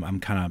like I'm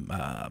kind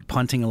of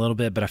punting a little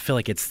bit, but I feel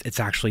like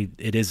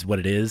it is what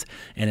it is,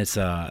 and it's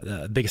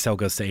Biggest L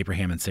goes to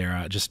Abraham and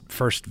Sarah. Just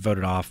first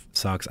voted off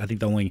sucks. I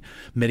think the only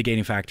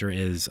mitigating factor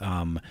is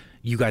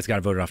you guys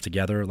got voted off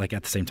together, like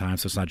at the same time.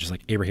 So it's not just like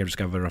Abraham just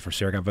got voted off or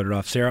Sarah got voted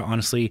off. Sarah,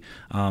 honestly,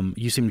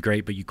 you seemed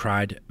great, but you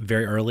cried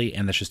very early,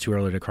 and that's just too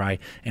early to cry.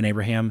 And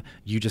Abraham,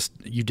 you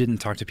didn't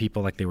talk to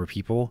people like they were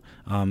people.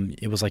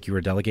 It was like you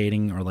were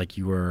delegating, or like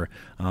you were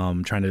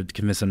trying to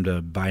convince them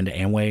to buy into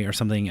Amway or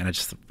something. And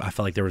I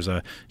felt like there was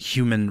a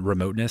human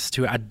remoteness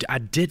to it. I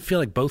did feel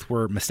like both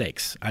were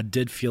mistakes. I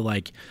did feel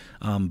like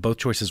both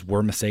choices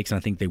were mistakes, and I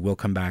think they will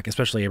come back,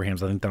 especially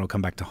Abraham's. I think that'll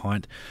come back to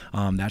haunt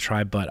that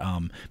tribe. But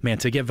man,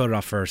 to get voted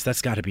off first,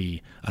 that's got to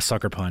be a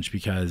sucker punch,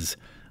 because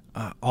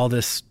all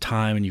this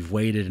time and you've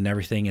waited and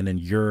everything, and then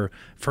you're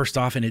first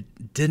off, and it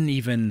didn't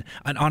even,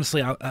 and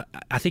honestly,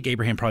 I think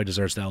Abraham probably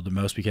deserves the L the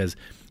most, because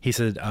he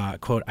said,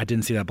 quote, I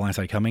didn't see that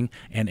blindside coming.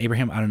 And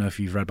Abraham, I don't know if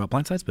you've read about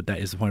blindsides, but that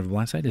is the point of a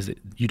blindside, is that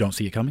you don't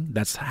see it coming.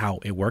 That's how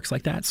it works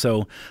like that.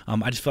 So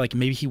I just feel like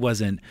maybe he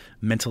wasn't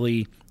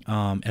mentally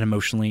and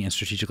emotionally and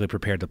strategically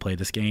prepared to play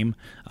this game.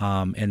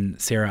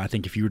 And Sarah, I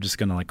think if you were just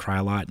going to like cry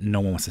a lot, no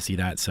one wants to see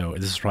that. So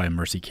this is probably a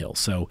mercy kill.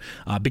 So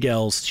big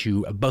L's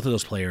to both of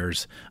those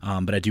players,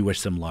 but I do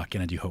wish them luck,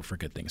 and I do hope for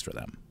good things for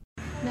them.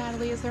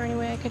 Natalie, is there any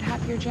way I could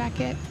have your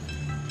jacket?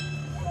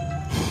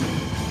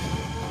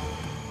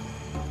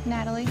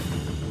 Natalie?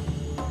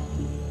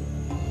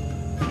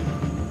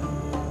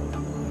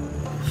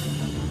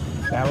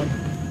 Valid.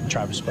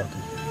 Tribe has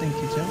spoken. Thank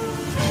you, Joe.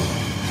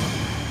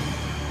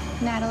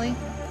 Natalie?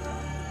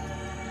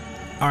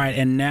 All right,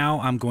 and now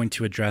I'm going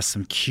to address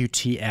some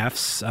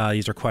QTFs.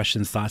 These are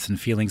questions, thoughts, and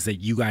feelings that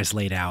you guys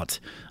laid out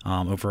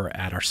over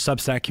at our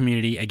Substack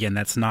community. Again,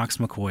 that's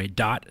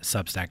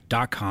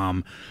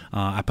knoxmccoy.substack.com.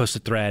 I post a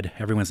thread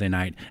every Wednesday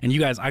night. And you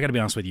guys, I got to be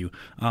honest with you,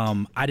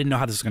 I didn't know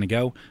how this was going to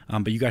go,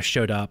 but you guys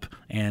showed up,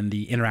 and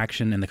the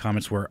interaction and the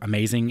comments were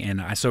amazing, and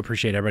I so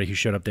appreciate everybody who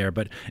showed up there.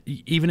 But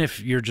even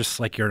if you're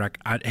like,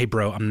 hey,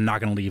 bro, I'm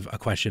not going to leave a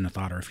question, a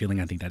thought, or a feeling,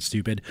 I think that's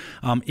stupid.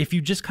 If you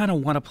just kind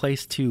of want a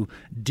place to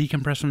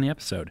decompress from the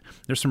episode,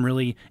 there's some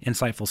really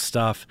insightful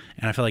stuff,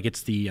 and I feel like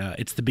it's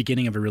the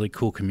beginning of a really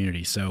cool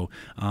community. So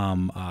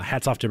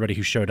hats off to everybody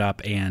who showed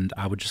up, and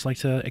I would just like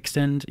to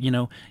extend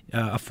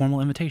a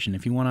formal invitation.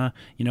 If you want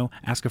to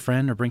ask a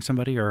friend or bring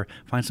somebody or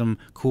find some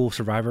cool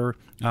Survivor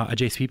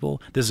adjacent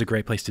people, this is a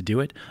great place to do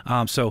it.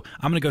 So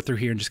I'm going to go through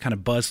here and just kind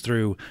of buzz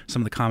through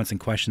some of the comments and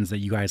questions that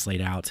you guys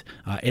laid out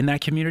in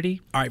that community.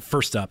 All right,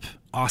 first up,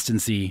 Austin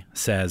C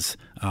says,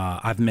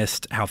 I've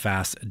missed how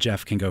fast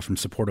Jeff can go from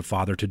supportive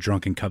father to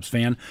drunken Cubs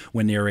fan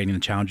when narrating the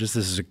challenges.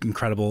 This is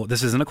incredible.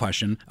 This isn't a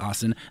question,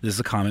 Austin. This is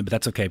a comment, but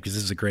that's okay, because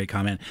this is a great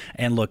comment.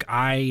 And look,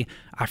 I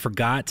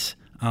forgot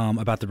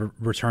about the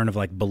return of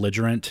like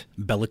belligerent,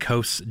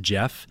 bellicose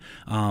Jeff.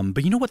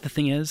 But you know what the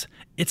thing is?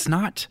 It's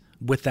not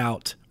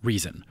without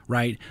reason,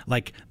 right?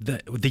 Like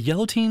the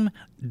yellow team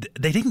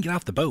they didn't get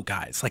off the boat,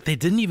 guys. Like, they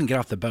didn't even get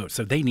off the boat.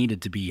 So they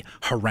needed to be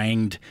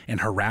harangued and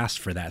harassed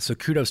for that. So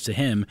kudos to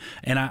him.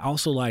 And I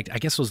also liked, I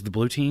guess it was the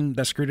blue team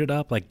that screwed it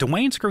up. Like,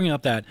 Dwayne screwing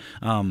up that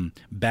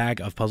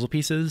bag of puzzle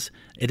pieces,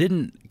 it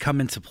didn't come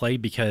into play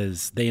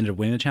because they ended up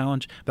winning the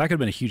challenge. But that could have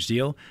been a huge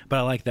deal. But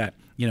I like that,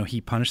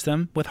 he punished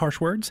them with harsh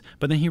words,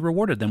 but then he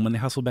rewarded them when they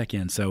hustled back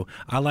in. So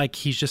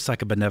he's just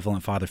like a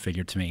benevolent father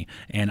figure to me.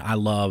 And I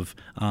love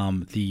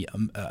the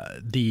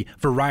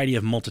variety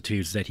of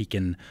multitudes that he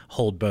can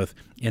hold both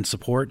in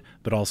support,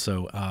 but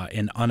also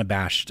in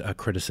unabashed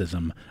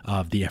criticism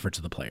of the efforts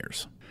of the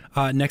players.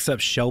 Next up,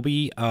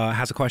 Shelby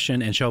has a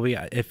question. And Shelby,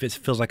 if it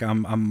feels like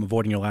I'm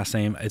avoiding your last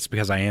name, it's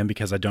because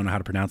I don't know how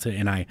to pronounce it.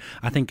 And I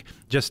think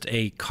just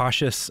a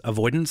cautious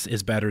avoidance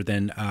is better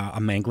than a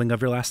mangling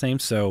of your last name.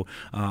 So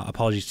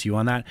apologies to you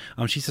on that.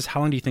 She says, how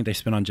long do you think they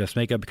spend on Jeff's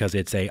makeup? Because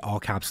it's a all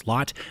caps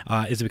lot.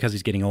 Is it because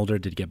he's getting older?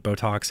 Did he get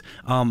Botox?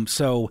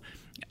 So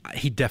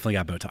he definitely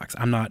got Botox.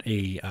 I'm not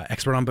a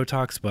expert on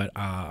Botox, but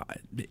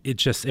it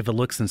just, if it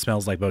looks and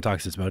smells like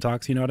Botox, it's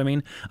Botox. You know what I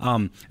mean?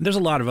 There's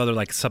a lot of other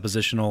like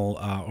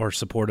suppositional or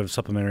supportive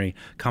supplementary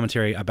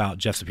commentary about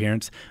Jeff's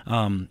appearance.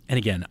 And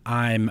again,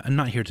 I'm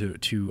not here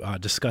to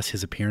discuss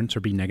his appearance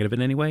or be negative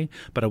in any way,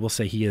 but I will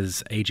say he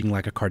is aging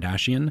like a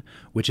Kardashian,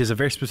 which is a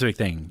very specific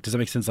thing. Does that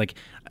make sense? Like,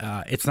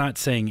 it's not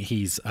saying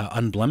he's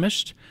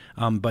unblemished,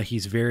 but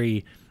he's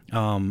very...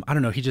 I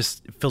don't know. He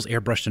just feels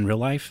airbrushed in real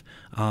life.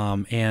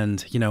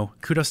 And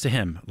kudos to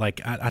him.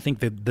 Like, I think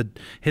the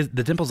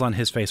dimples on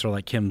his face are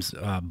like Kim's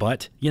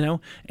butt,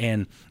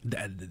 and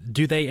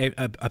do they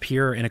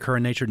appear and occur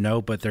in nature?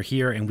 No, but they're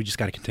here and we just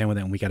got to contend with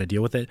it and we got to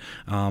deal with it.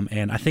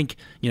 And I think,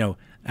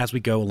 as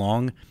we go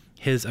along,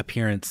 his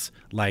appearance,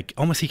 like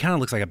almost, he kind of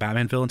looks like a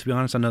Batman villain, to be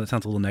honest. I know that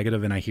sounds a little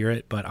negative and I hear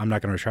it, but I'm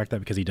not going to retract that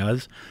because he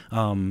does.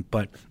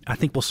 But I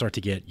think we'll start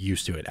to get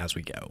used to it as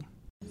we go.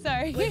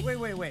 Sorry.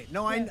 Wait.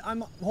 No,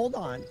 I'm hold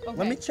on. Okay.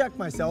 Let me check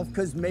myself,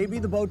 because maybe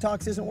the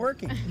Botox isn't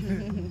working.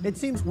 It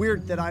seems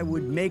weird that I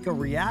would make a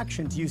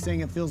reaction to you saying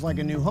it feels like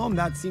a new home.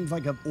 That seems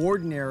like an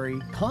ordinary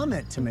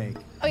comment to make.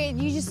 Oh, yeah,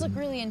 you just look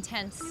really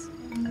intense.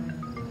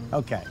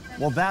 Okay,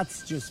 well,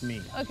 that's just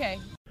me. Okay.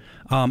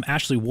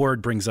 Ashley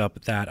Ward brings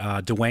up that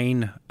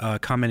Dwayne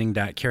commenting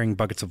that carrying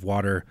buckets of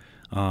water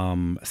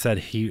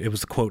said it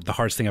was, quote, the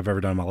hardest thing I've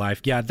ever done in my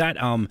life. Yeah, that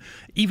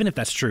even if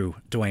that's true,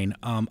 Dwayne,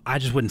 I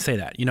just wouldn't say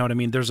that. You know what I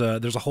mean? There's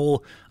a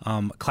whole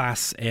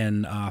class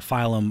and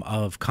phylum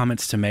of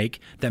comments to make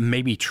that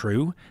may be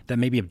true, that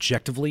may be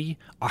objectively,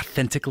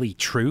 authentically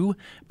true,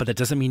 but that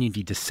doesn't mean you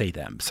need to say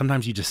them.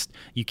 Sometimes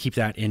you keep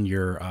that in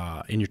your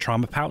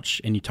trauma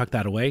pouch and you tuck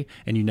that away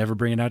and you never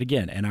bring it out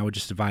again. And I would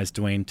just advise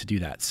Dwayne to do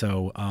that.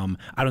 So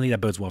I don't think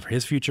that bodes well for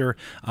his future.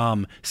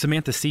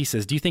 Samantha C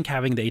says, do you think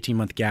having the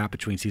 18-month gap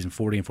between season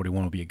 40 and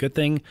 41 will be a good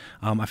thing?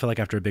 I feel like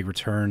after a big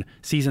return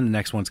season, the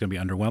next one's going to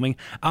be underwhelming.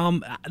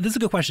 This is a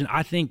good question.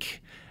 I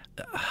think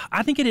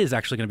it is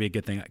actually going to be a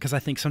good thing, because I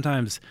think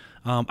sometimes,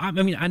 I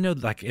know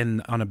like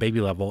on a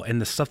baby level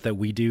and the stuff that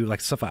we do,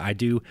 like stuff that I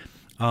do,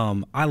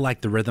 I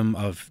like the rhythm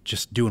of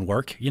just doing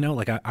work,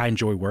 like I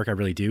enjoy work. I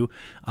really do.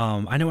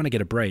 I know when I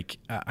get a break,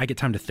 I get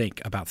time to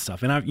think about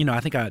stuff. And I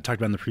think I talked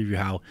about in the preview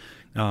how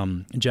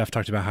Jeff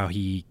talked about how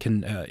he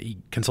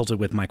consulted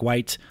with Mike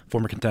White,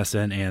 former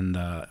contestant and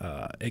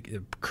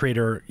the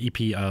creator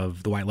EP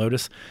of The White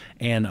Lotus.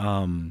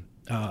 And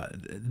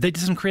they did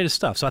some creative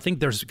stuff. So I think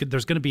there's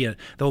going to be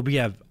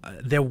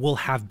there will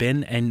have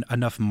been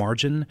enough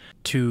margin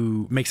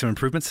to make some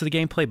improvements to the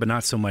gameplay, but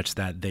not so much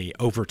that they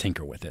over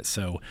tinker with it.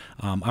 So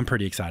I'm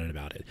pretty excited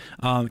about it.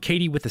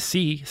 Katie with the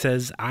C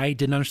says, I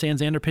didn't understand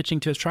Xander pitching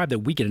to his tribe that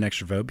we get an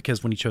extra vote,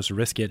 because when he chose to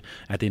risk it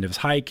at the end of his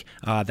hike,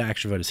 that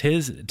extra vote is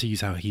his to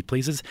use how he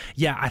pleases.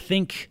 Yeah, I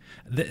think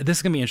this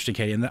is going to be interesting,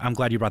 Katie, and I'm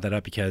glad you brought that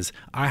up, because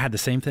I had the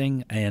same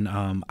thing, and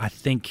I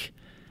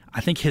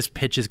think his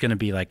pitch is going to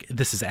be like,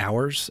 this is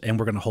ours, and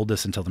we're going to hold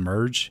this until the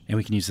merge, and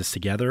we can use this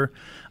together.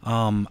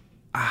 I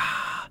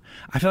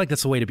feel like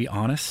that's a way to be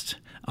honest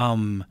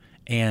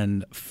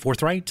and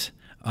forthright,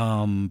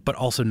 but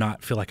also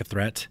not feel like a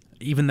threat.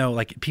 Even though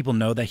like people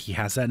know that he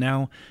has that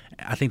now,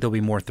 I think they'll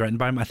be more threatened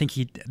by him. I think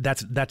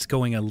that's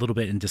going a little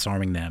bit in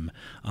disarming them.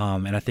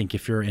 And I think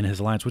if you're in his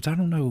alliance, which I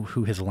don't know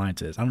who his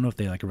alliance is, I don't know if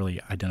they like really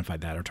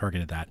identified that or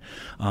targeted that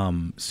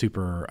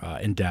super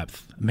in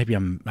depth. Maybe I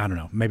don't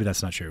know. Maybe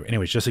that's not true.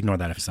 Anyways, just ignore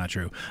that if it's not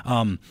true.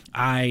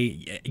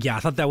 I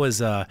thought that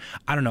was I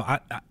don't know.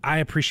 I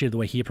appreciated the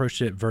way he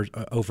approached it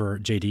over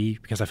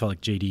JD, because I felt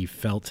like JD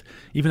felt,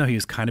 even though he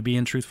was kind of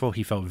being truthful,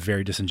 he felt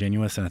very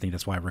disingenuous, and I think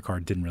that's why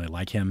Ricard didn't really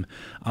like him.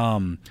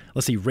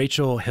 Let's see.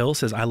 Rachel Hill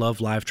says, I love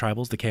live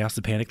tribals, the chaos,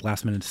 the panic,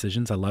 last minute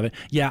decisions. I love it.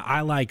 Yeah,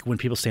 I like when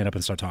people stand up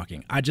and start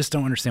talking. I just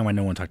don't understand why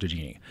no one talked to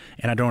Jeannie.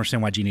 And I don't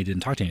understand why Jeannie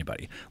didn't talk to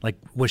anybody. Like,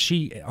 was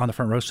she on the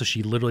front row so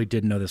she literally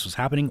didn't know this was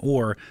happening?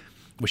 Or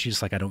was she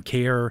just like, I don't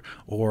care?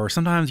 Or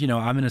sometimes,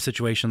 I'm in a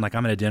situation, like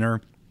I'm at a dinner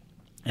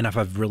and if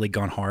I've really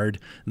gone hard,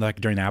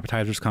 like during the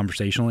appetizers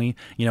conversationally,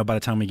 by the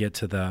time we get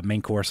to the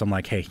main course, I'm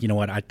like, hey, you know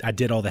what? I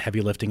did all the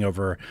heavy lifting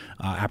over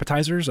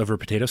appetizers, over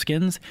potato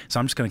skins. So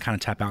I'm just going to kind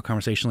of tap out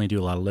conversationally, do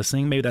a lot of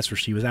listening. Maybe that's where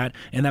she was at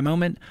in that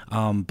moment.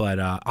 But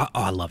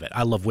I love it.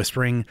 I love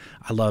whispering.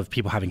 I love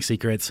people having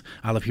secrets.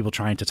 I love people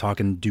trying to talk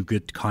and do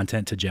good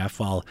content to Jeff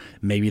while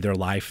maybe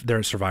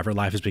their survivor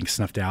life is being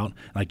snuffed out,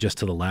 like just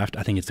to the left.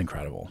 I think it's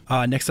incredible.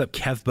 Next up,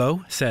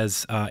 Kevbo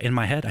says, in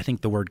my head, I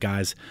think the word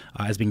guys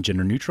as being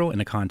gender neutral in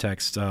a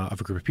context of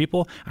a group of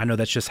people. I know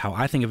that's just how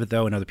I think of it,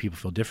 though, and other people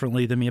feel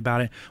differently than me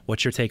about it.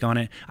 What's your take on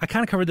it? I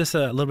kind of covered this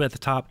a little bit at the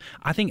top.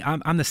 I think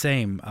I'm the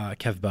same,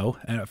 Kevbo.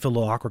 I feel a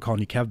little awkward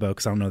calling you Kevbo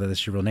because I don't know that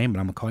that's your real name, but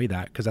I'm going to call you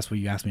that because that's what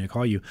you asked me to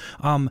call you.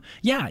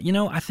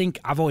 I think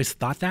I've always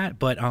thought that,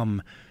 but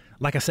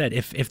like I said,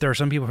 if there are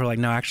some people who are like,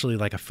 no, actually,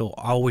 like I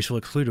always feel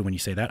excluded when you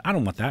say that. I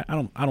don't want that.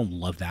 I don't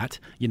love that.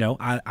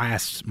 I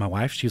asked my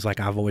wife. She was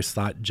like, I've always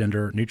thought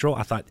gender neutral.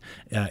 I thought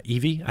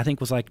Evie, I think,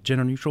 was like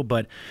gender neutral.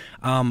 But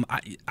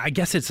I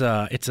guess it's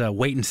a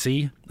wait and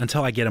see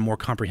until I get a more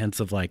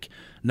comprehensive like,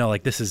 no,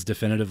 like this is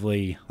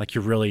definitively like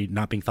you're really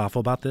not being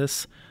thoughtful about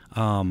this.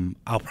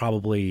 I'll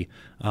probably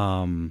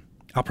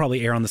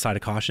err on the side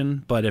of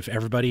caution, but if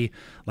everybody,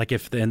 like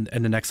if in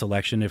the next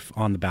election, if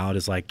on the ballot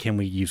is like, can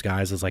we use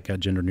guys as like a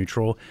gender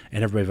neutral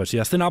and everybody votes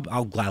yes, then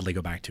I'll gladly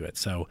go back to it.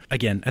 So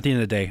again, at the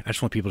end of the day, I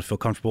just want people to feel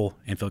comfortable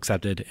and feel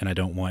accepted, and I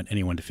don't want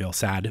anyone to feel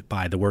sad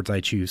by the words I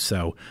choose.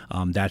 So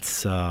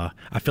that's I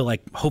feel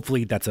like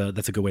hopefully that's a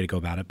good way to go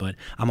about it, but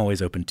I'm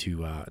always open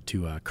to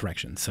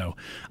correction. So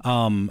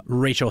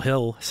Rachel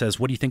Hill says,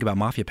 what do you think about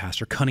Mafia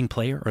Pastor, cunning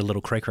player or a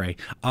little cray-cray?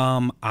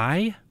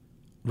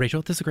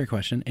 Rachel, this is a great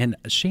question. And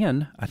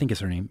Shan, I think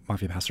is her name,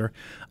 Mafia Pastor.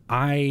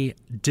 I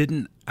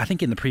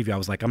think in the preview I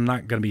was like, I'm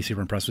not going to be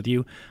super impressed with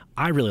you.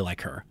 I really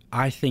like her.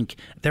 I think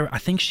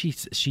she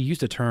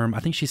used a term. I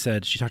think she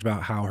talked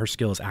about how her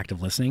skill is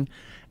active listening,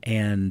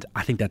 and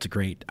I think that's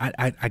great.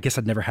 I guess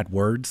I'd never had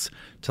words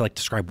to like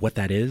describe what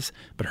that is,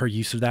 but her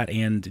use of that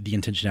and the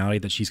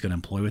intentionality that she's going to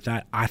employ with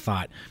that, I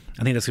think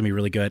that's going to be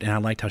really good. And I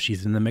liked how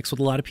she's in the mix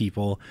with a lot of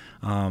people.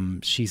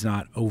 She's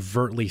not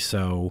overtly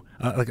social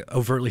like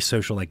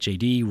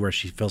JD, where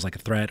she feels like a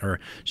threat or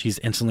she's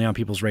instantly on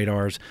people's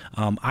radars.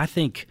 I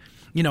think,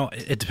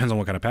 it depends on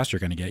what kind of pastor you're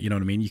going to get. You know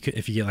what I mean?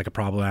 If you get like a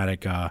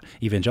problematic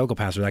evangelical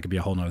pastor, that could be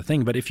a whole nother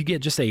thing. But if you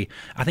get just I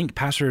think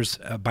pastors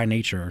by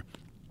nature,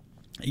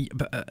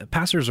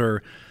 pastors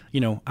are, I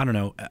don't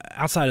know,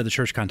 outside of the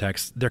church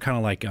context, they're kind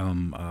of like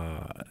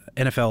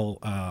NFL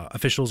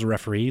officials or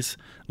referees.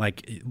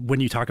 Like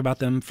when you talk about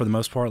them, for the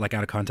most part, like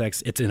out of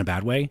context, it's in a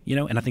bad way,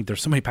 and I think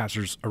there's so many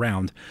pastors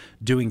around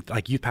doing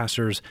like youth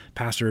pastors,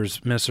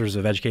 ministers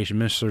of education,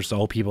 ministers to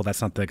old people.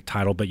 That's not the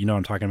title, but you know what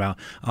I'm talking about,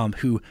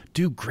 who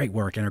do great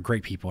work and are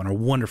great people and are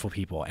wonderful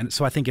people. And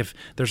so I think if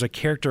there's a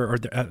character or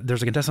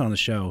there's a contestant on the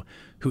show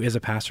who is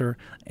a pastor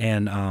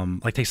and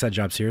like takes that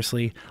job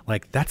seriously,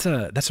 like that's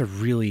a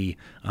really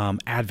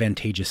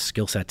advantageous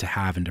skill set to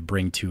have and to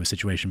bring to a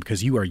situation,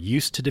 because you are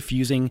used to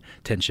diffusing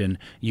tension,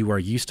 you are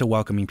used to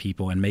welcoming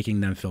people and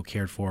making them feel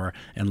cared for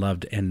and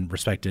loved and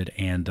respected.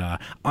 And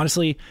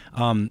honestly,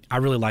 I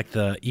really like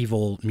the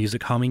evil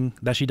music humming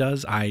that she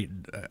does. I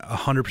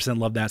 100%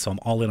 love that, so I'm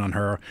all in on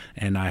her,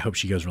 and I hope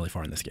she goes really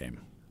far in this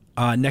game.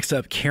 Next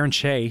up, Karen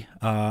Che.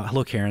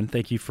 Hello, Karen.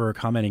 Thank you for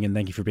commenting and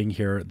thank you for being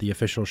here, the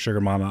official sugar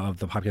mama of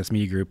the Podcast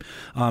Media Group.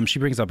 She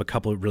brings up a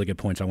couple of really good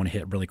points I want to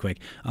hit really quick.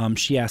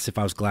 She asked if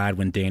I was glad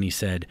when Danny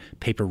said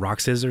paper, rock,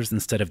 scissors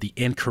instead of the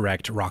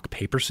incorrect rock,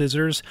 paper,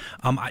 scissors.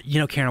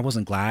 Karen, I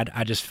wasn't glad.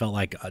 I just felt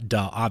like,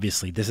 duh,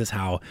 obviously, this is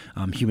how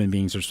human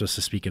beings are supposed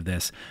to speak of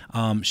this.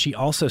 She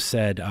also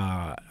said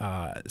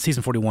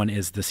season 41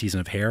 is the season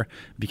of hair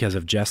because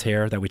of Jeff's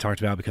hair that we talked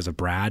about, because of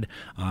Brad,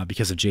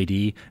 because of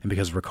JD, and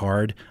because of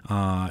Ricard.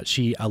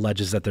 She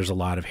alleges that there's a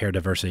lot of hair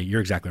diversity.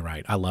 You're exactly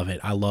right. I love it.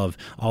 I love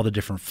all the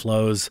different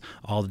flows,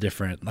 all the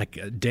different, like,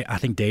 I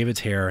think David's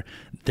hair,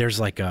 there's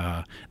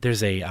a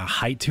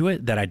height to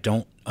it that I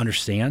don't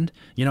understand,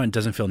 it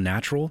doesn't feel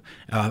natural.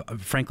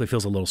 Frankly,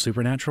 feels a little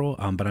supernatural,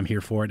 but I'm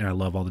here for it. And I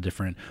love all the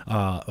different,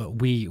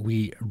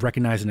 we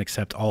recognize and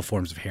accept all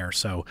forms of hair.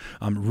 So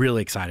I'm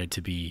really excited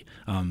to be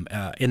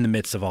in the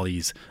midst of all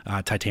these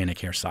Titanic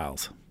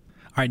hairstyles.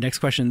 All right, next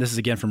question. This is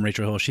again from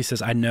Rachel Hill. She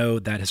says, I know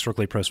that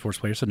historically pro sports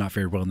players have not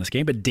fared well in this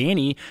game, but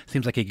Danny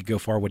seems like he could go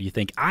far. What do you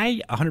think?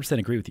 I 100%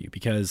 agree with you,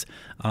 because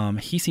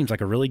he seems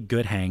like a really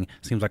good hang,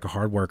 seems like a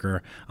hard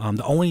worker.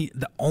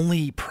 The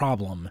only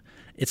problem,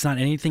 it's not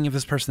anything of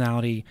his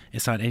personality.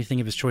 It's not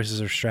anything of his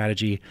choices or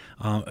strategy.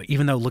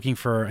 Even though looking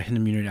for a hidden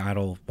immunity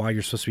idol while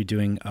you're supposed to be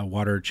doing a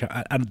water,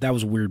 that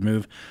was a weird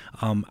move.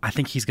 I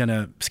think he's going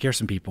to scare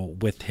some people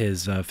with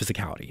his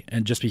physicality.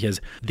 And just because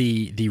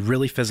the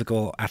really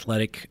physical,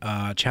 athletic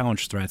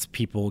challenge threats,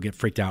 people get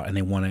freaked out and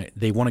they want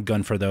to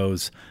gun for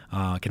those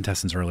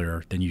contestants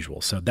earlier than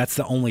usual. So that's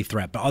the only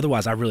threat. But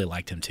otherwise, I really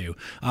liked him too.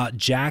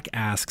 Jack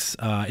asks,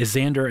 is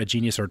Xander a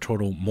genius or a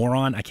total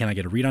moron? I cannot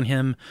get a read on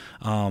him.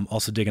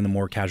 Also digging the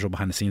more casual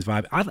behind the scenes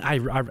vibe.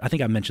 I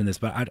think I mentioned this,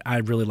 but I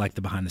really like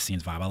the behind the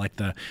scenes vibe. I like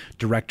the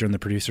director and the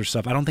producer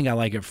stuff. I don't think I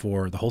like it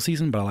for the whole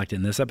season, but I liked it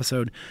in this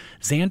episode.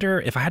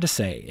 Xander, if I had to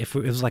say, if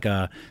it was like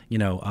a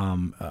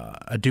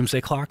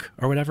doomsday clock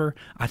or whatever,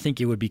 I think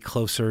it would be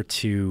closer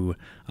to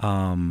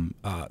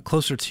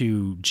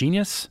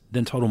genius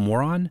than total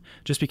moron,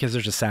 just because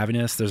there's a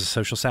savviness, there's a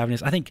social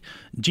savviness. I think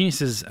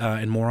geniuses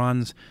and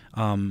morons,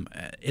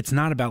 it's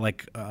not about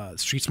like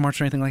street smarts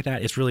or anything like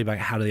that. It's really about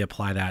how do they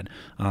apply that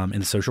in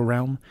the social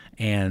realm.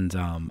 And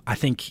I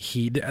think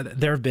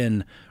there have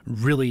been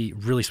really,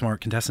 really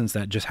smart contestants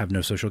that just have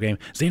no social game.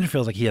 Xander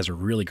feels like he has a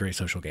really great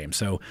social game.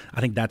 So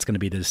I think that's going to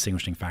be the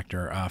distinguishing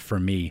factor for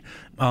me.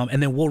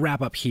 And then we'll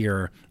wrap up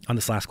here on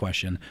this last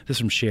question. This is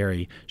from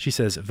Sherry. She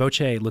says, Voce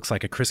looks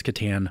like a Chris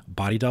Kattan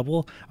body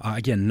double.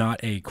 Again, not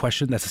a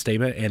question, that's a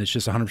statement, and it's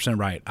just 100%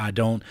 right.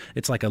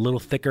 It's like a little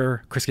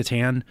thicker Chris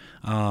Kattan,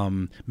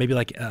 maybe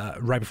like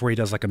right before he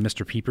does like a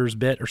Mr. Peepers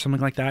bit or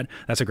something like that.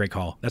 That's a great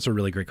call. That's a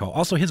really great call.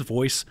 Also, his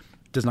voice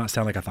does not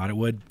sound like I thought it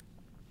would.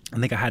 I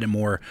think I had it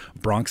more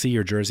Bronxy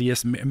or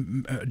Jersey-ish.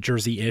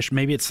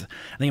 Maybe I think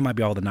it might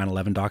be all the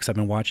 9/11 docs I've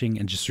been watching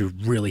and just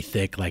really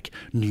thick, like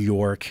New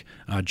York,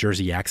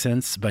 Jersey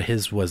accents. But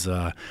his was,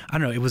 I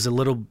don't know, it was a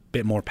little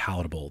bit more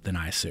palatable than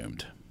I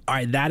assumed. All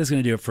right, that is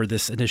going to do it for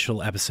this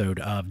initial episode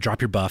of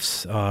Drop Your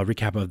Buffs,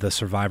 recap of the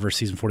Survivor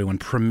Season 41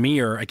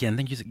 premiere. Again,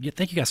 thank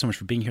you guys so much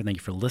for being here. Thank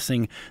you for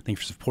listening. Thank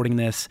you for supporting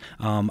this.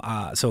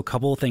 So a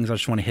couple of things I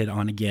just want to hit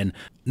on again.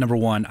 Number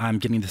one, I'm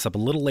getting this up a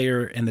little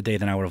later in the day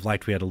than I would have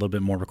liked. We had a little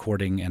bit more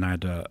recording, and I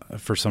had to,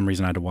 for some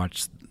reason, I had to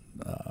watch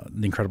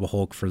The Incredible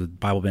Hulk for the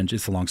Bible binge.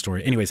 It's a long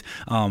story. Anyways,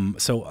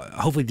 so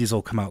hopefully these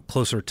will come out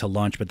closer to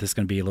lunch, but this is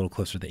going to be a little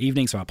closer to the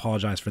evening, so I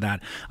apologize for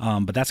that.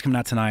 But that's coming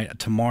out tonight.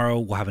 Tomorrow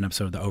we'll have an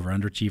episode of the Over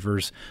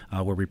Underachievers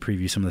where we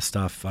preview some of the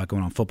stuff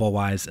going on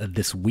football-wise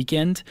this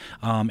weekend.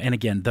 And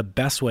again, the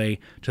best way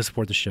to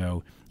support the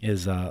show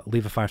is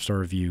leave a 5-star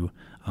review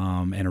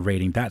and a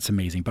rating. That's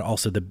amazing. But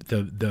also the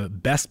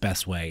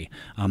best way,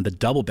 the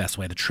double best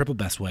way, the triple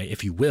best way,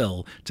 if you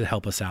will, to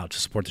help us out, to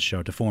support the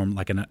show, to form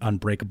like an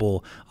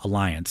unbreakable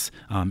alliance,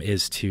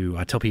 is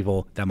to tell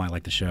people that might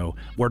like the show.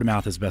 Word of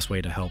mouth is the best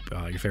way to help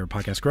your favorite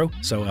podcast grow.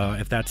 So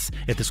if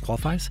this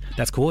qualifies,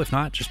 that's cool. If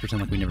not, just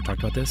pretend like we never talked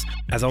about this.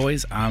 As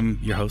always, I'm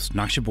your host,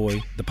 Knox Your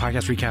Boy. The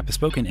podcast recap is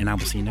spoken, and I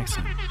will see you next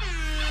time.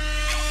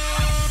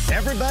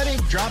 Everybody,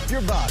 drop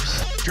your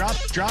buffs. Drop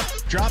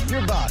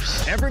your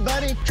buffs.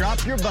 Everybody,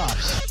 drop your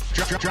buffs.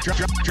 Drop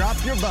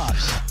your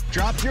buffs.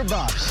 Drop your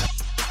buffs.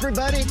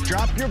 Everybody,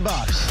 drop your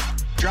buffs.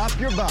 Drop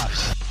your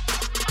buffs.